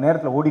 பல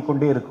நேரத்தில்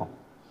ஓடிக்கொண்டே இருக்கும்.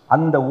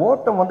 அந்த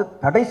ஓட்டம் வந்து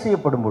தடை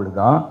செய்யப்படும்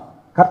பொழுதுதான்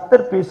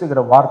கர்த்தர்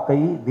பேசுகிற வார்த்தை,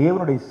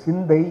 தேவனுடைய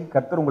சிந்தை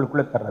கர்த்தர்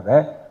உங்களுக்குள்ள தர்றதை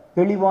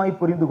தெளிவாய்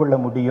புரிந்து கொள்ள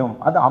முடியும்.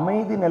 அது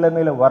அமைதி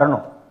நிலைமையில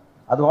வரணும்.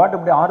 அது வாட்டு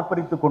இப்படி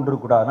ஆர்ப்பரித்து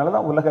கொண்டிருக்கக்கூடாது. அதனால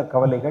தான் உலக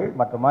கவலைகள்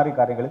மற்ற மாதிரி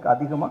காரியங்களுக்கு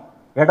அதிகமாக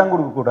இடம்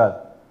கொடுக்கக்கூடாது.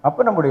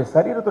 அப்போ நம்முடைய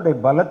சரீரத்துடைய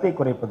பலத்தை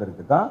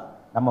குறைப்பதற்கு தான்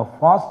நம்ம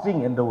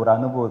ஃபாஸ்டிங் என்ற ஒரு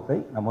அனுபவத்தை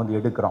நம்ம வந்து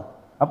எடுக்கிறோம்.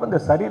 அப்போ இந்த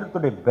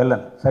சரீரத்துடைய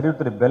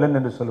பலன்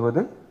என்று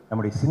சொல்வது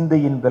நம்முடைய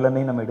சிந்தையின்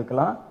பலனை நம்ம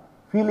எடுக்கலாம்.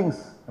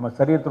 ஃபீலிங்ஸ், நம்ம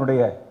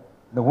சரீரத்தினுடைய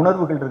இந்த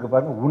உணர்வுகள் இருக்கு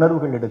பாருங்க,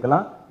 உணர்வுகள்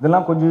எடுக்கலாம்.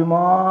 இதெல்லாம்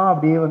கொஞ்சமாக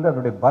அப்படியே வந்து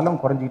அதனுடைய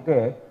பலம் குறைஞ்சிக்கிட்டே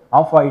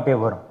ஆஃப் ஆகிட்டே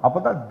வரும். அப்போ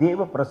தான்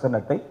தேவ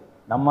பிரசன்னத்தை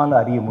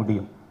நம்மால் அறிய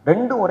முடியும்.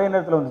 ரெண்டும் ஒரே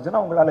நேரத்தில் வந்துச்சுன்னா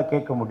உங்களால்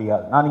கேட்க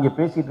முடியாது. நான் இங்கே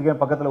பேசிகிட்டு இருக்கேன்,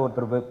 பக்கத்தில்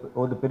ஒருத்தர்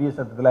ஒரு பெரிய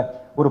சத்தத்தில்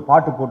ஒரு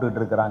பாட்டு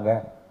போட்டுக்கிட்டு இருக்கிறாங்க,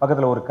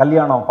 பக்கத்தில் ஒரு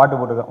கல்யாணம் பாட்டு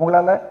போட்டுருக்காங்க.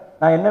 உங்களால்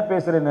நான் என்ன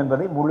பேசுகிறேன்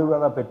என்பதை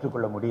முழுவதாக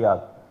பெற்றுக்கொள்ள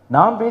முடியாது.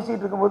 நான்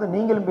பேசிகிட்டு இருக்கும்போது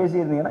நீங்களும்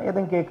பேசியிருந்தீங்கன்னா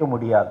எதுவும் கேட்க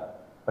முடியாது.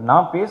 இப்போ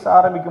நான் பேச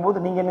ஆரம்பிக்கும்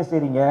போது நீங்கள் என்ன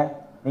செய்றீங்க,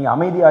 நீங்கள்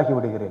அமைதியாகி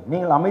விடுகிறேன்.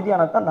 நீங்கள்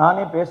அமைதியானதான்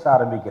நானே பேச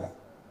ஆரம்பிக்கிறேன்.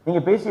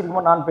 நீங்கள்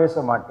பேசியிருக்கும்போது நான்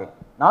பேச மாட்டேன்.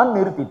 நான்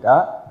நிறுத்திட்டா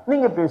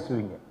நீங்கள்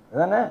பேசுவீங்க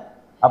தானே.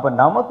 அப்போ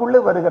நமக்குள்ளே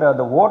வருகிற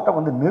அந்த ஓட்டம்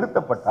வந்து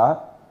நிறுத்தப்பட்டால்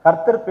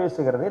கர்த்தர்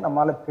பேசுகிறதை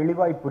நம்மால்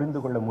தெளிவாய் புரிந்து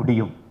கொள்ள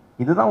முடியும்.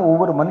 இதுதான்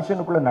ஒவ்வொரு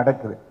மனுஷனுக்குள்ள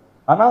நடக்குது.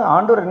 ஆனால்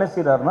ஆண்டவர் என்ன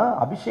செய்யறாருன்னா,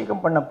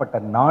 அபிஷேகம் பண்ணப்பட்ட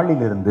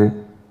நாளிலிருந்து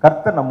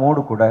கர்த்தர்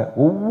நம்மோடு கூட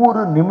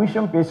ஒவ்வொரு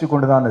நிமிஷம்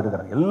பேசிக்கொண்டு தான்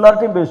இருக்கிறார்.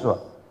 எல்லார்ட்டையும்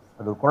பேசுவார்.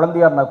 அது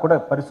குழந்தையா இருந்தா கூட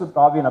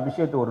பரிசுத்த ஆவியின்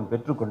அபிஷேகத்தை ஒரு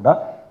பெற்றுக்கொண்டா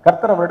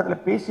கர்த்தர் அவரிடத்துல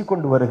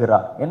பேசிக்கொண்டு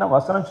வருகிறார். ஏன்னா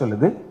வசனம்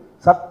சொல்லுது,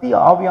 சத்திய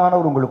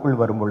ஆவியானவர்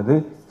உங்களுக்குள் வரும் பொழுது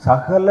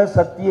சகல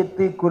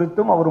சத்தியத்தை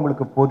குறித்தும் அவர்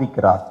உங்களுக்கு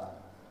போதிக்கிறார்,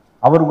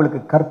 அவர்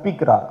உங்களுக்கு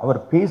கற்பிக்கிறார், அவர்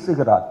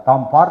பேசுகிறார்,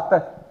 தாம்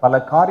பார்த்த பல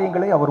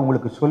காரியங்களை அவர்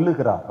உங்களுக்கு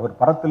சொல்லுகிறார். அவர்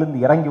பரத்திலிருந்து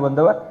இறங்கி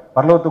வந்தவர்,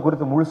 பரலோகத்தை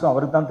குறித்து முழுசும்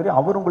அவருக்கு தான் தெரியும்,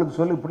 அவர் உங்களுக்கு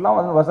சொல்லு. இப்படிலாம்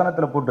வந்து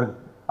வசனத்தில் போட்டிருக்கு.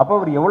 அப்போ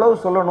அவர் எவ்வளவு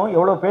சொல்லணும்,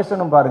 எவ்வளவு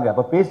பேசணும் பாருங்க.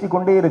 அப்போ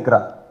பேசிக்கொண்டே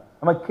இருக்கிறார்.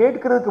 நம்ம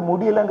கேட்கறதுக்கு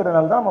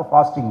முடியலைங்கிறதுனால தான் நம்ம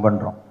ஃபாஸ்டிங்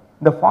பண்றோம்.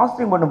 இந்த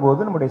ஃபாஸ்டிங்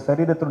பண்ணும்போது நம்முடைய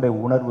சரீரத்தினுடைய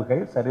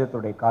உணர்வுகள்,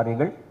 சரீரத்துடைய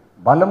காரியங்கள்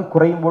பலம்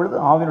குறையும் பொழுது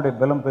ஆவியினுடைய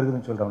பலம்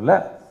பெருகுதுன்னு சொல்றோம்ல.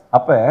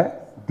 அப்ப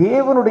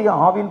தேவனுடைய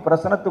ஆவியின்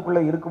பிரசனத்துக்குள்ள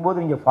இருக்கும்போது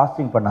நீங்க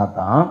ஃபாஸ்டிங்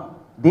பண்ணாதான்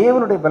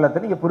தேவனுடைய பலத்தை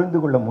நீங்க புரிந்து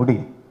கொள்ள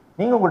முடியும்.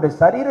 நீங்க உங்களுடைய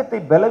சரீரத்தை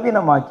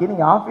பலவீனமாக்கி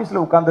நீங்க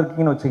ஆபீஸ்ல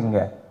உட்கார்ந்துருக்கீங்கன்னு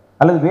வச்சுக்கோங்க,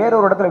 அல்லது வேற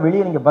ஒரு இடத்துல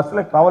வெளியே நீங்க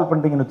பஸ்ல டிராவல்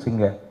பண்றீங்கன்னு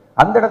வச்சுக்கோங்க,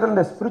 அந்த இடத்துல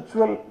இந்த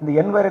ஸ்பிரிச்சுவல், இந்த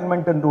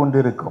என்வாயன்மெண்ட் என்று ஒன்று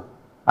இருக்கும்.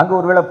 அங்க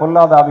ஒருவேளை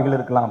பொல்லாத ஆவிகள்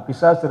இருக்கலாம்,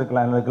 பிசாசு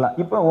இருக்கலாம்.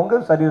 இப்போ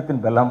உங்க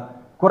சரீரத்தின் பலம்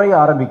குறைய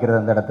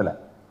ஆரம்பிக்கிறது அந்த இடத்துல.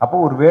 அப்போ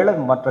ஒருவேளை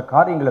மற்ற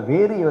காரியங்களை,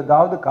 வேறு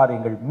ஏதாவது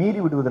காரியங்கள் மீறி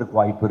விடுவதற்கு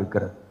வாய்ப்பு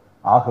இருக்கிறது.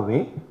 ஆகவே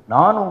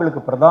நான்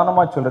உங்களுக்கு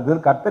பிரதானமா சொல்றது,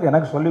 கர்த்தர்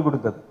எனக்கு சொல்லி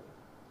கொடுத்தது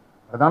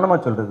பிரதானமா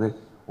சொல்றது,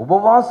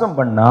 உபவாசம்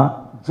பண்ணா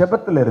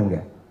ஜெபத்தில் இருங்க.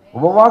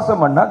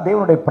 உபவாசம் பண்ணா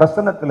தேவனுடைய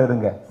பிரசன்னத்தில்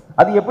இருங்க.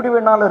 அது எப்படி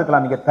வேணாலும்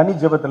இருக்கலாம். நீங்க தனி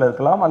ஜெபத்தில்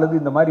இருக்கலாம், அல்லது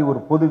இந்த மாதிரி ஒரு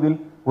பொதுவில்,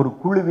 ஒரு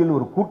குழுவில்,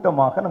 ஒரு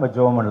கூட்டமாக நம்ம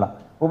ஜெபம் பண்ணலாம்.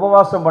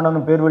 உபவாசம்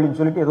பண்ணணும் பேர் வழின்னு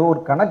சொல்லிட்டு ஏதோ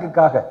ஒரு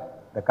கணக்குக்காக,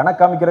 இந்த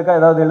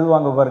கணக்காமிக்கிறதுக்காக ஏதாவது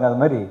எழுதுவாங்க பாருங்க,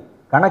 அது மாதிரி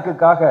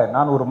கணக்குக்காக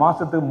நான் ஒரு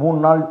மாசத்துக்கு 3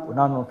 நாள்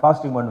நான்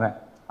ஃபாஸ்டிங் பண்ணுவேன்,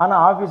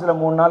 ஆனால் ஆஃபீஸில்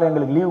 3 நாள்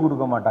எங்களுக்கு லீவ்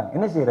கொடுக்க மாட்டாங்க.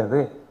 என்ன செய்யறது?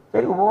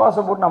 சரி,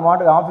 உபவாசம் போட்டு நான்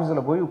மாட்டுக்கு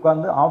ஆஃபீஸில் போய்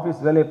உட்காந்து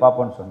ஆஃபீஸ் வேலையை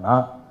பார்ப்போன்னு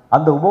சொன்னால்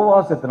அந்த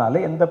உபவாசத்தினால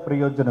எந்த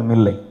பிரயோஜனம்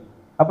இல்லை.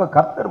 அப்போ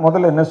கர்த்தர்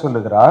முதல்ல என்ன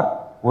சொல்லுகிறார்,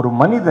 ஒரு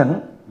மனிதன்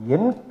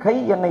என் கை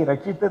என்னை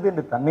ரட்சித்தது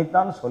என்று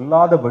தன்னைத்தான்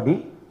சொல்லாதபடி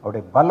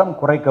அவருடைய பலம்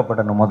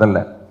குறைக்கப்படணும் முதல்ல.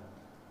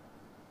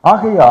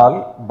 ஆகையால்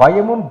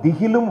பயமும்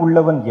திகிலும்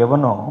உள்ளவன்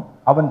எவனோ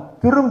அவன்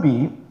திரும்பி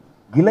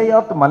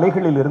கிலையாத்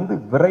மலைகளிலிருந்து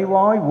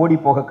விரைவாய் ஓடி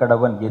போக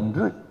கடவன்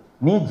என்று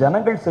நீ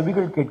ஜனங்கள்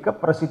செவிகள் கேட்க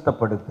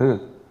பிரசித்தப்படுத்து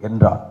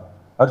என்றார்.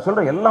 அவர்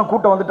சொல்ற எல்லாம்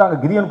கூட்டம் வந்துட்டாங்க.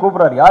 கிதியோன்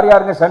கூப்பிடுறாரு, யார்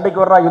யாருங்க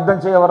சண்டைக்கு வர்றா,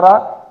 யுத்தம் செய்ய வர்றா,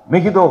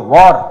 மெகிதோ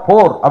வார்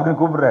போர் அப்படின்னு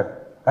கூப்பிடுறாரு.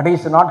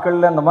 கடைசி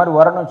நாட்கள்ல அந்த மாதிரி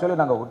வரணும்னு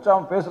சொல்லி நாங்க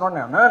உற்சாகம்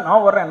பேசணும்னு,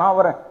 நான்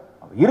வரேன்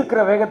இருக்கிற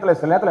வேகத்துல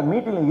சில நேரத்துல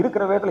மீட்டிங்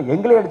இருக்கிற வேகத்துல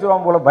எங்களே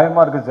அடிச்சிருவான் போல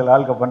பயமா இருக்கு. சில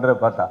ஆளுக்கு பண்றத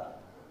பார்த்தா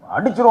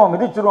அடிச்சிருவோம்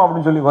மிதிச்சிருவோம்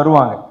அப்படின்னு சொல்லி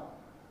வருவாங்க.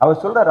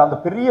 அவர் சொல்றாரு, அந்த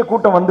பெரிய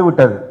கூட்டம் வந்து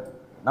விட்டது,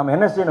 நம்ம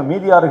என்ன செய்யணும்,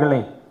 மீதியார்களை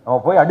நம்ம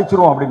போய்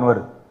அடிச்சிருவோம் அப்படின்னு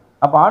வரும்.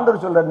 அப்ப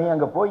ஆண்டவர் சொல்றாரு, நீ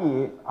அங்க போய்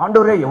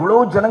ஆண்டவரே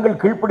எவ்வளவு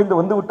ஜனங்கள் கீழ்ப்படிந்து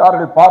வந்து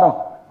விட்டார்கள் பாரும்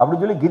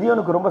அப்படின்னு சொல்லி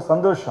கிதியோனுக்கு ரொம்ப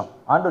சந்தோஷம்.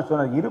 ஆண்டவர்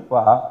சொன்னார்,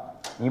 இருப்பா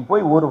நீ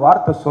போய் ஒரு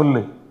வார்த்தை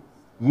சொல்லு,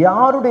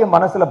 யாருடைய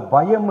மனசுல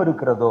பயம்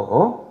இருக்கிறதோ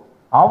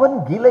அவன்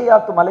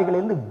கிலையாத்து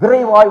மலைகளிலிருந்து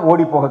விரைவாய்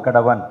ஓடி போக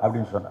கடவன்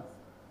அப்படின்னு சொன்னார்.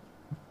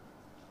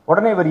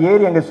 உடனே இவர்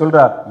ஏறி அங்க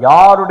சொல்றார்,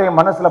 யாருடைய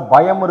மனசுல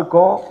பயம்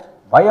இருக்கோ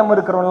பயம்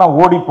இருக்கிறவன்லாம்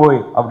ஓடி போய்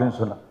அப்படின்னு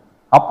சொன்னார்.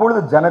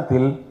 அப்பொழுது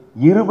ஜனத்தில்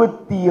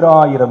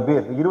 22,000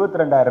 பேர்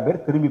 22,000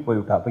 பேர் திரும்பி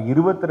போய்விட்டா. அப்ப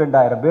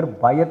 22,000 பேர்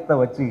பயத்தை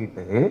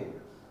வச்சுக்கிட்டு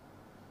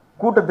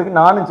கூட்டத்துக்கு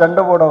நானும்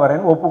சண்டை போட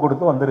வரேன்னு ஒப்பு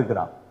கொடுத்து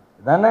வந்திருக்கிறான்.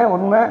 இதானே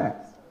உண்மை.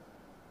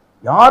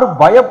 யாரு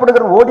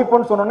பயப்படுகிற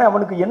ஓடிப்போன்னு சொன்னோன்னே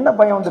அவனுக்கு என்ன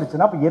பயம்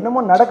வந்துருச்சுன்னா, அப்ப என்னமோ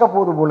நடக்க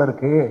போகுது போல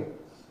இருக்கு,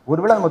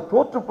 ஒருவேளை நம்ம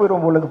தோற்று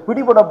போயிடும் போல இருக்கு,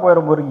 பிடிபட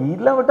போயிடும் போல இருக்கு.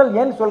 இல்லாவிட்டால்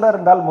ஏன் சொல்றாரு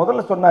இருந்தால்,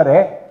 முதல்ல சொன்னாரு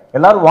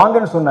எல்லாரும்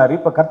வாங்கன்னு சொன்னாரு.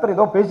 இப்ப கர்த்தர்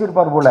ஏதோ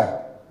பேசியிருப்பார் போல,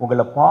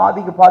 உங்களை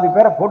பாதிக்கு பாதி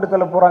பேரை போட்டு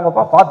தள்ள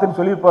போறாங்கப்பா பார்த்துன்னு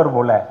சொல்லியிருப்பார்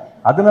போல.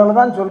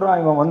 அதனாலதான்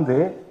சொல்றான் இவன் வந்து,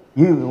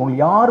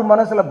 உங்களுக்கு யார்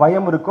மனசுல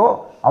பயம் இருக்கோ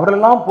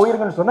அவரெல்லாம்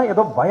போயிருங்கன்னு சொன்னா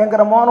ஏதோ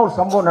பயங்கரமான ஒரு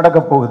சம்பவம் நடக்க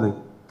போகுது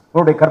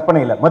உங்களுடைய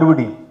கற்பனையில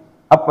மறுபடியும்.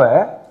 அப்ப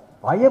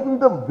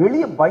பயந்த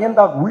வெளியே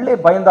பயந்தா உள்ளே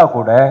பயந்தா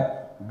கூட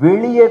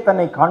வெளியே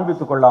தன்னை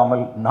காண்பித்துக்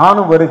கொள்ளாமல்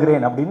நானும்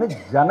வருகிறேன் அப்படின்னு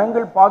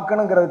ஜனங்கள்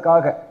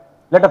பார்க்கணுங்கிறதுக்காக,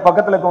 இல்லாட்ட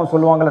பக்கத்துல இருக்கவங்க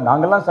சொல்லுவாங்கல்ல,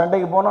 நாங்கெல்லாம்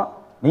சண்டைக்கு போனோம்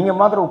நீங்க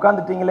மாத்திரம்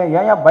உட்கார்ந்துட்டீங்களே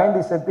ஏன்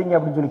பயந்து செத்தீங்க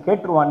அப்படின்னு சொல்லி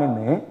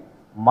கேட்டுருவான்னு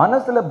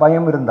மனசுல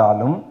பயம்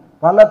இருந்தாலும்,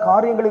 பல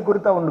காரியங்களை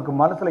குறித்து அவனுக்கு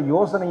மனசுல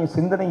யோசனையும்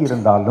சிந்தனையும்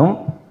இருந்தாலும்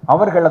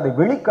அவர்கள் அதை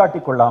வெளிக்காட்டி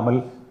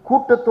கொள்ளாமல்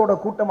கூட்டத்தோட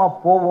கூட்டமா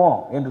போவோம்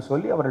என்று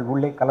சொல்லி அவர்கள்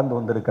உள்ளே கலந்து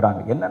வந்திருக்கிறாங்க.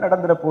 என்ன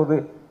நடந்துற போது,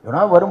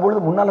 இவனா வரும்பொழுது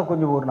முன்னால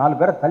கொஞ்சம் ஒரு 4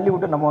 பேரை தள்ளி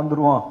விட்டு நம்ம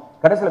வந்துருவோம்,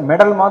 கடைசியில்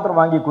மெடல் மாத்திரம்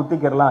வாங்கி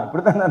குத்திக்கிறலாம்,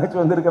 இப்படித்தான்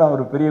நினைச்சு வந்திருக்கிறான்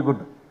ஒரு பெரிய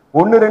கூட்டம்.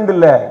 1-2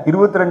 இல்ல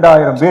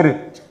 22,000 பேரு.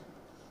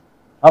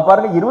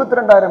 பாருங்க,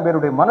 22,000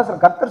 பேருடைய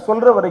மனசுல கர்த்தர்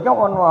சொல்ற வரைக்கும்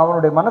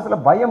அவனுடைய மனசுல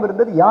பயம்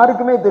இருந்தது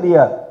யாருக்குமே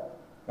தெரியாது.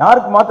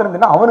 யாருக்கு மாத்திரம்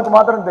தெரியும், அவனுக்கு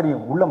மாத்திரம்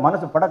தெரியும். உள்ள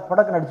மனசு படக்கு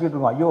படக்கு நடிச்சுட்டு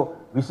இருக்கும், ஐயோ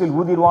விசில்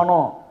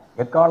ஊதிடுவானோ,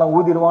 எக்காலம்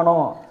ஊதிடுவானோ,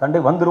 சண்டை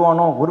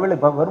வந்துருவானோ, ஒருவேளை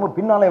வரும்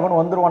பின்னால எவன்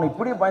வந்துருவானோ,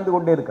 இப்படியே பயந்து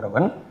கொண்டே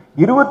இருக்கிறவன்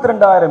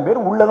 22,000 பேர்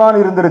உள்ளதான்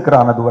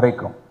இருந்திருக்கிறான். அது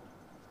வரைக்கும்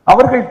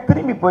அவர்கள்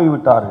திரும்பி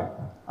போய்விட்டார்கள்.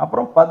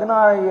 அப்புறம்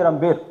 10,000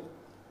 பேர்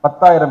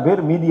 10,000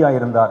 பேர் மீதியா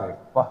இருந்தார்கள்.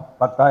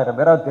 10,000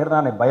 பேராவது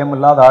தேர்னானே பயம்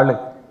இல்லாத ஆளு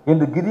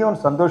என்று கிதியோன்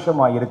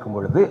சந்தோஷமாய் இருக்கும்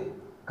பொழுது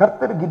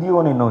கர்த்தர்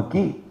கிதியோனை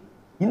நோக்கி,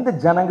 இந்த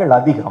ஜனங்கள்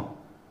அதிகம்,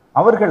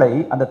 அவர்களை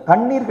அந்த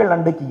தண்ணீர்கள்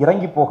அண்டைக்கு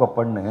இறங்கி போக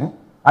பண்ணு,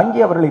 அங்கே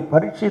அவர்களை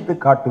பரீட்சித்து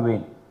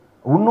காட்டுவேன்,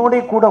 உன்னோடே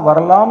கூட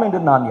வரலாம் என்று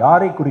நான்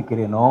யாரை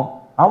குறிக்கிறேனோ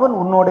அவன்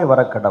உன்னோடே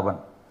வர கடவன்,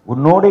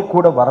 உன்னோடே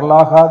கூட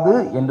வரலாகாது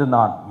என்று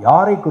நான்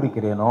யாரை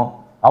குறிக்கிறேனோ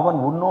அவன்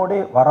உன்னோடே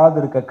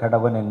வராதிருக்க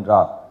கடவன்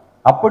என்றார்.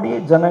 அப்படியே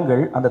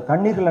ஜனங்கள் அந்த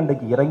தண்ணீர்கள்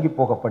அண்டைக்கு இறங்கி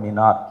போக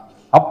பண்ணினார்.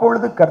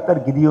 அப்பொழுது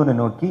கர்த்தர் கிதியோனை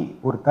நோக்கி,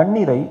 ஒரு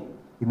தண்ணீரை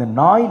இந்த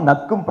நாய்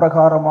நக்கும்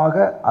பிரகாரமாக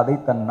அதை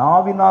தன்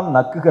நாவினால்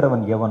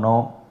நக்குகிறவன் எவனோ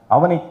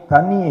அவனை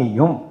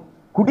தண்ணியையும்,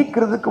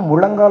 குடிக்கிறதுக்கு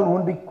முழங்கால்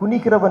ஊன்றி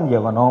குனிகிறவன்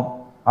எவனோ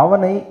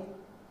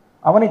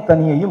அவனை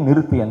தனியையும்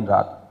நிறுத்து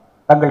என்றார்.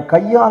 தங்கள்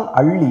கையால்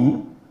அள்ளி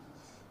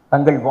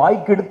தங்கள்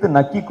வாய்க்கெடுத்து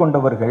நக்கி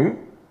கொண்டவர்கள்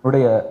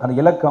அந்த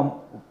இலக்கம்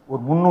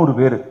ஒரு 300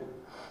 பேர்.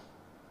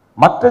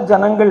 மற்ற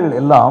ஜனங்கள்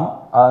எல்லாம்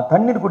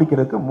தண்ணீர்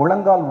குடிக்கிறதுக்கு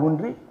முழங்கால்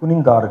ஊன்றி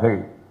குனிந்தார்கள்.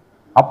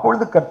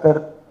 அப்பொழுது கர்த்தர்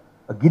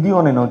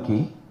கிதியோனை நோக்கி,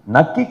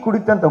 நக்கி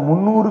குடித்த அந்த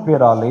 300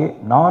 பேராலே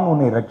நான்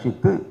உன்னை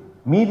ரட்சித்து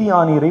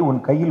மீதியானீரை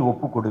உன் கையில்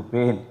ஒப்பு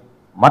கொடுப்பேன்,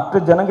 மற்ற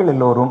ஜனங்கள்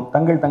எல்லோரும்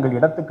தங்கள் தங்கள்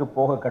இடத்துக்கு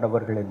போக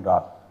கடவர்கள்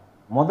என்றார்.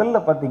 முதல்ல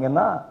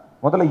பார்த்தீங்கன்னா,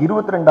 முதல்ல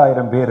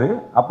 22,000 பேர்,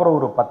 அப்புறம்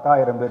ஒரு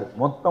 10,000 பேர்,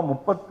 மொத்தம்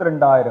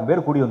 32,000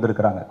 பேர் கூடி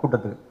வந்திருக்கிறாங்க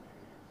கூட்டத்துக்கு.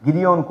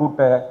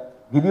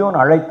 கிதியோன்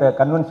அழைத்த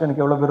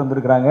கன்வென்ஷனுக்கு எவ்வளவு பேர்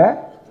வந்திருக்கிறாங்க?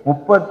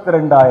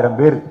 32,000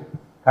 பேர்.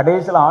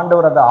 கடைசியில்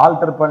ஆண்டவர் அதை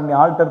ஆல்டர்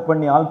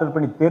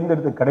பண்ணி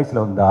தேர்ந்தெடுத்து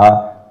கடைசியில் வந்தா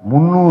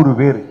 300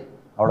 பேர்.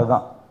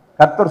 அவ்வளவுதான்.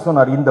 கர்த்தர்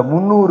சொன்னார், இந்த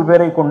 300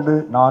 பேரை கொண்டு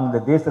நான் இந்த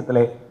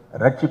தேசத்திலே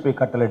ரட்சிப்பை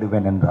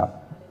கட்டளையிடுவேன் என்றார்.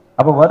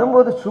 அப்ப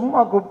வரும்போது சும்மா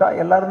கூப்பிட்டா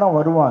எல்லாரும் தான்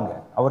வருவாங்க.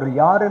 அவர்கள்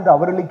யார் என்று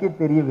அவர்களுக்கே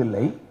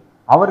தெரியவில்லை.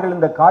 அவர்கள்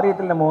இந்த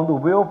காரியத்தில் நம்ம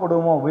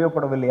உபயோகப்படுவோமோ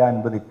உபயோகப்படவில்லையா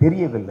என்பது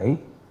தெரியவில்லை.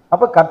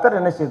 அப்ப கர்த்தர்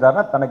என்ன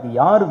செய்தார்னா, தனக்கு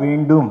யார்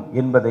வேண்டும்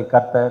என்பதை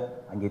கர்த்தர்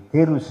அங்கே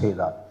தேர்வு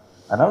செய்தார்.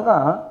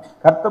 அதனால்தான்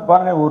கர்த்தர்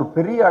பாருங்க, ஒரு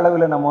பெரிய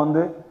அளவில்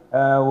நம்ம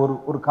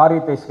ஒரு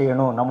காரியத்தை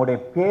செய்யணும், நம்முடைய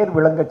பேர்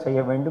விளங்க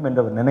செய்ய வேண்டும்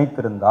என்று அவர்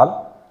நினைத்திருந்தால்,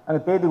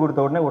 அங்கே தேதி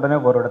கொடுத்த உடனே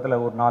ஒரு இடத்துல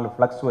ஒரு 4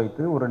 ஃப்ளக்ஸ்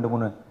வைத்து ஒரு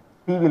 2-3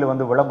 டிவியில்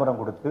விளம்பரம்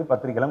கொடுத்து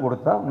பத்திரிகைலாம்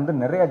கொடுத்தா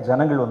நிறைய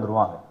ஜனங்கள்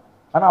வந்துருவாங்க.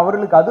 ஆனால்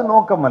அவர்களுக்கு அது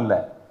நோக்கம் அல்ல.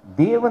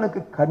 தேவனுக்கு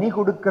கனி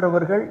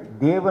கொடுக்கிறவர்கள்,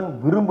 தேவன்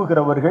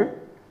விரும்புகிறவர்கள்,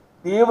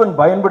 தேவன்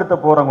பயன்படுத்த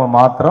போறவங்க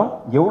மாத்திரம்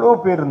எவ்வளோ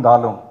பேர்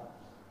இருந்தாலும்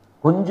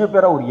கொஞ்சம்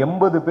பேரை ஒரு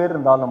 80 பேர்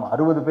இருந்தாலும்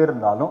 60 பேர்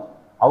இருந்தாலும்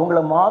அவங்கள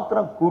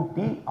மாத்திரம்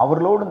கூட்டி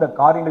அவர்களோடு இந்த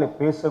காரியங்களை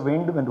பேச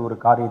வேண்டும் என்று ஒரு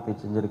காரியத்தை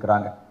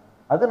செஞ்சிருக்கிறாங்க.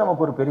 அது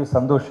நமக்கு ஒரு பெரிய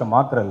சந்தோஷம்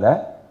மாத்திரம் இல்லை.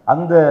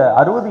 அந்த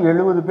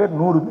 60-70 பேர்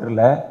 100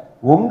 பேர்ல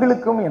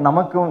உங்களுக்கும்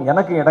நமக்கும்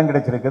எனக்கு இடம்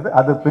கிடைச்சிருக்குது.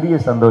 அது பெரிய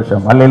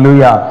சந்தோஷம்.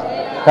 அல்லேலூயா.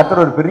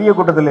 கர்த்தர் ஒரு பெரிய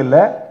கூட்டத்தில்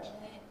இல்லை,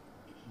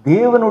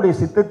 தேவனுடைய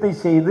சித்தத்தை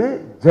செய்து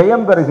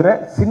ஜெயம் பெறுகிற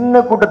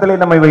சின்ன கூட்டத்திலே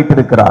நம்மை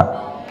வைத்திருக்கிறார்.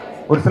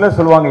 ஒரு சிலர்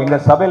சொல்லுவாங்க, எங்க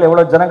சபையில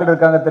எவ்வளவு ஜனங்கள்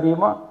இருக்காங்க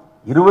தெரியுமா?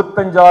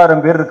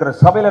 25,000 பேர் இருக்கிற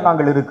சபையில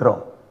நாங்கள்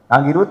இருக்கிறோம்.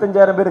 நாங்க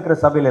 25,000 பேர் இருக்கிற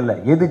சபையில இல்ல,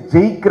 எது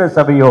ஜெயிக்கிற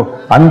சபையோ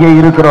அங்கே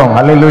இருக்கிறோம்.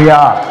 அல்லேலூயா.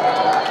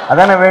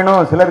 அதானே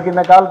வேணும். சிலருக்கு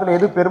இந்த காலத்துல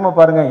எது பெருமை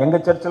பாருங்க, எங்க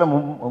சர்ச்சில்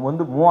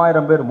வந்து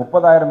 3,000 பேர்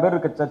 30,000 பேர்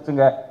இருக்க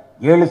சர்ச்சுங்க,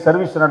 7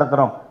 சர்வீஸ்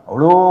நடத்துறோம்,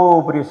 அவ்வளோ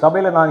பெரிய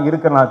சபையில நான்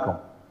இருக்கிறனாக்கும்.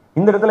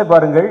 இந்த இடத்துல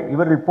பாருங்கள்,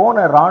 இவர்கள்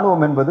போன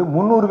ராணுவம் என்பது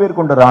 300 பேர்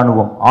கொண்ட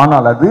ராணுவம்.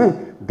 ஆனால் அது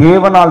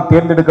தேவனால்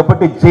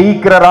தேர்ந்தெடுக்கப்பட்டு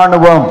ஜெயிக்கிற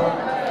ராணுவம்.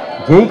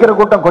 ஜெயிக்கிற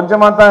கூட்டம்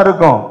கொஞ்சமா தான்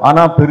இருக்கும்,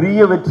 ஆனா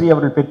பெரிய வெற்றி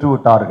அவர்கள் பெற்று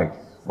விட்டார்கள்.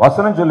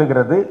 வசனம்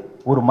சொல்லுகிறது,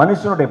 ஒரு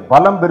மனுஷனுடைய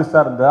பலம் பெருசா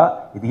இருந்தா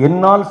இது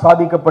என்னால்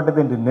சாதிக்கப்பட்டது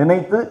என்று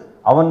நினைத்து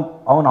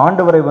அவன்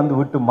ஆண்டவரை வந்து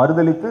விட்டு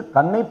மறுதலித்து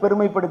தன்னை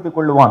பெருமைப்படுத்திக்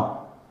கொள்ளுவான்.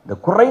 இந்த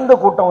குறைந்த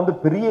கூட்டம் வந்து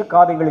பெரிய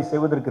காரியங்களை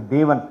செய்வதற்கு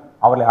தேவன்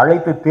அவளை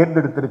அழைத்து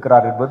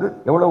தேர்ந்தெடுத்திருக்கிறார் என்பது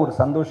எவ்வளவு ஒரு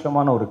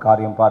சந்தோஷமான ஒரு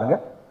காரியம் பாருங்க.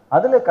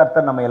 அதுல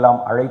கர்த்தர் நம்ம எல்லாம்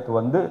அழைத்து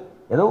வந்து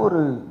ஏதோ ஒரு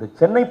இந்த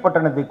சென்னை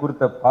பட்டணத்தை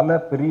குறித்த பல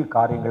பெரிய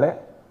காரியங்களை,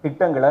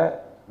 திட்டங்களை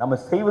நம்ம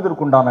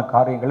செய்வதற்குண்டான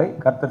காரியங்களை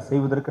கர்த்தர்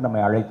செய்வதற்கு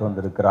நம்மை அழைத்து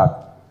வந்திருக்கிறார்.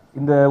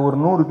 இந்த ஒரு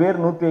 100 பேர்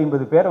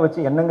 150 பேரை வச்சு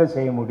என்னங்க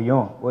செய்ய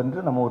முடியும் என்று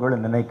நம்ம ஒருவேளை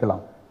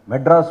நினைக்கலாம்.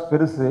 மெட்ராஸ்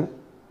பெருசு,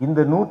 இந்த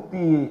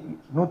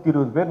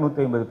 120 பேர்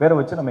 150 பேரை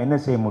வச்சு நம்ம என்ன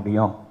செய்ய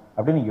முடியும்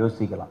அப்படின்னு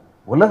யோசிக்கலாம்.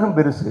 உலகம்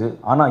பெருசு,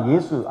 ஆனா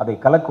இயேசு அதை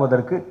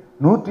கலக்குவதற்கு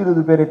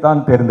 120 பேரை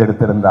தான்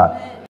தேர்ந்தெடுத்திருந்தார்.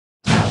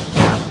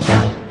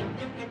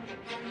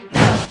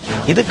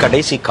 இது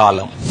கடைசி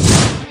காலம்.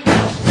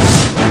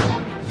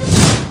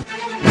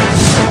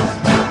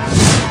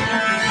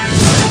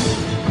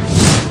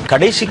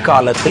 கடைசி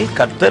காலத்தில்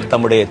கர்த்தர்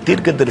தம்முடைய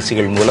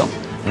தீர்க்கதரிசிகள் மூலம்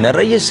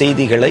நிறைய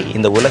செய்திகளை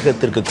இந்த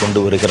உலகத்திற்கு கொண்டு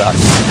வருகிறார்.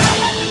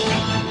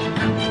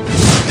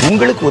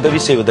 உங்களுக்கு உதவி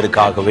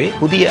செய்வதற்காகவே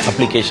புதிய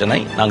அப்ளிகேஷனை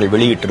நாங்கள்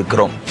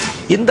வெளியிட்டிருக்கிறோம்.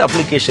 இந்த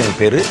அப்ளிகேஷன்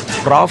பேரு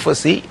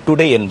ப்ராஃபசி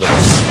டுடே என்பது.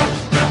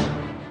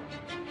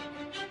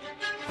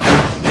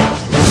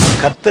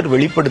 கர்த்தர்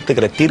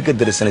வெளிப்படுத்துகிற தீர்க்க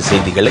தரிசன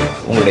செய்திகளை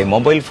உங்களுடைய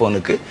மொபைல்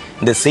போனுக்கு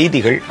இந்த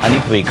செய்திகள்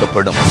அனுப்பி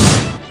வைக்கப்படும்.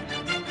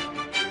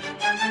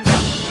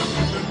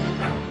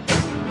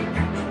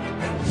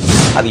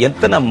 அது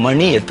எத்தனை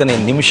மணி, எத்தனை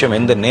நிமிஷம்,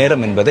 எந்த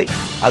நேரம் என்பதை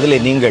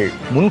அதில் நீங்கள்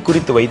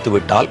முன்குறித்து வைத்து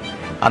விட்டால்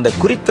அந்த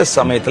குறித்த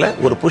சமயத்துல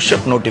ஒரு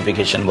புஷ்அப்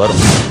நோட்டிபிகேஷன்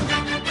வரும்.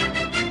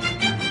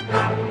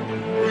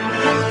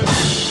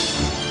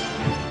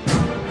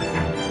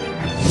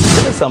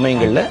 சில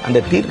சமயங்கள்ல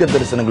அந்த தீர்க்க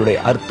தரிசனங்களுடைய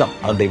அர்த்தம்,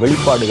 அதனுடைய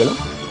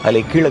வெளிப்பாடுகளும்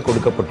அதில் கீழே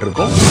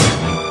கொடுக்கப்பட்டிருக்கும்.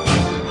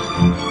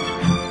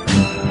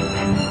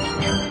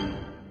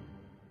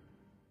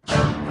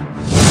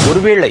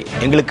 ஒருவேளை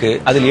எங்களுக்கு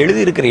அதில்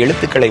எழுதியிருக்கிற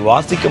எழுத்துக்களை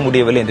வாசிக்க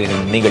முடியவில்லை என்று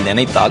நீங்கள்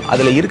நினைத்தால்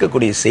அதில்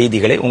இருக்கக்கூடிய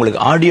செய்திகளை உங்களுக்கு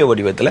ஆடியோ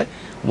வடிவத்தில்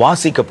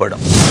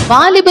வாசிக்கப்படும்.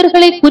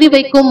 வாலிபர்களை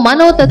குறிவைக்கும்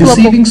ಮನೋತತ್ವ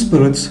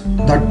spirits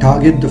that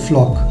target the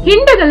flock.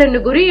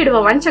 ಹಿಂಡಗಳನ್ನು ಗುರಿಯಿಡುವ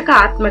ವಂಚಕ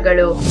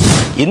ಆತ್ಮಗಳು.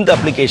 இந்த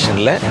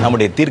அப்ளிகேஷன்ல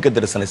நம்முடைய தீர்க்க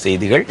தரிசன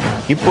செய்திகள்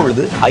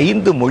இப்பொழுது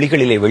 5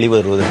 மொழிகளிலே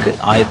வெளிவருவதற்கு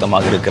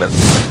ஆயத்தமாக இருக்கிறது.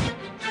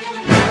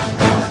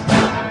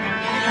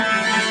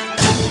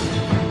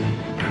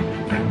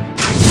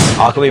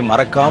 ஆகவே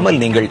மறக்காமல்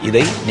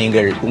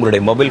நீங்கள்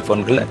உங்களுடைய மொபைல்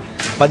போன்களை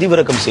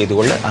பதிவிறக்கம் செய்து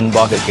கொள்ள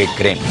அன்பாக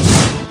கேட்கிறேன்.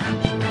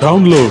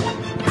 Download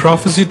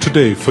Prophecy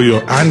Today for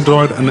your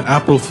Android and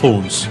Apple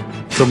phones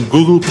from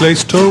Google Play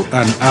Store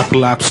and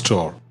Apple App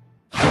Store.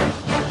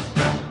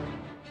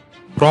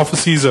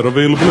 Prophecies are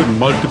available in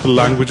multiple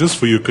languages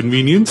for your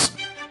convenience.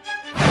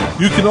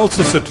 You can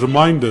also set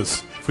reminders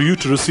for you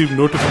to receive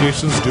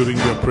notifications during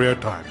your prayer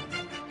time.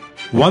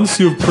 Once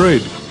you've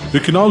prayed,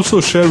 you can also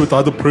share with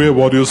other prayer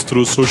warriors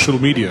through social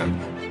media.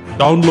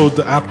 Download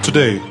the app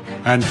today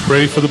and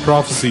pray for the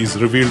prophecies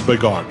revealed by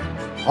God.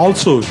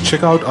 Also,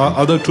 check out our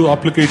other 2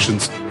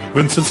 applications,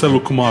 Vincent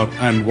Selvakumar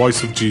and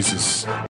Voice of Jesus.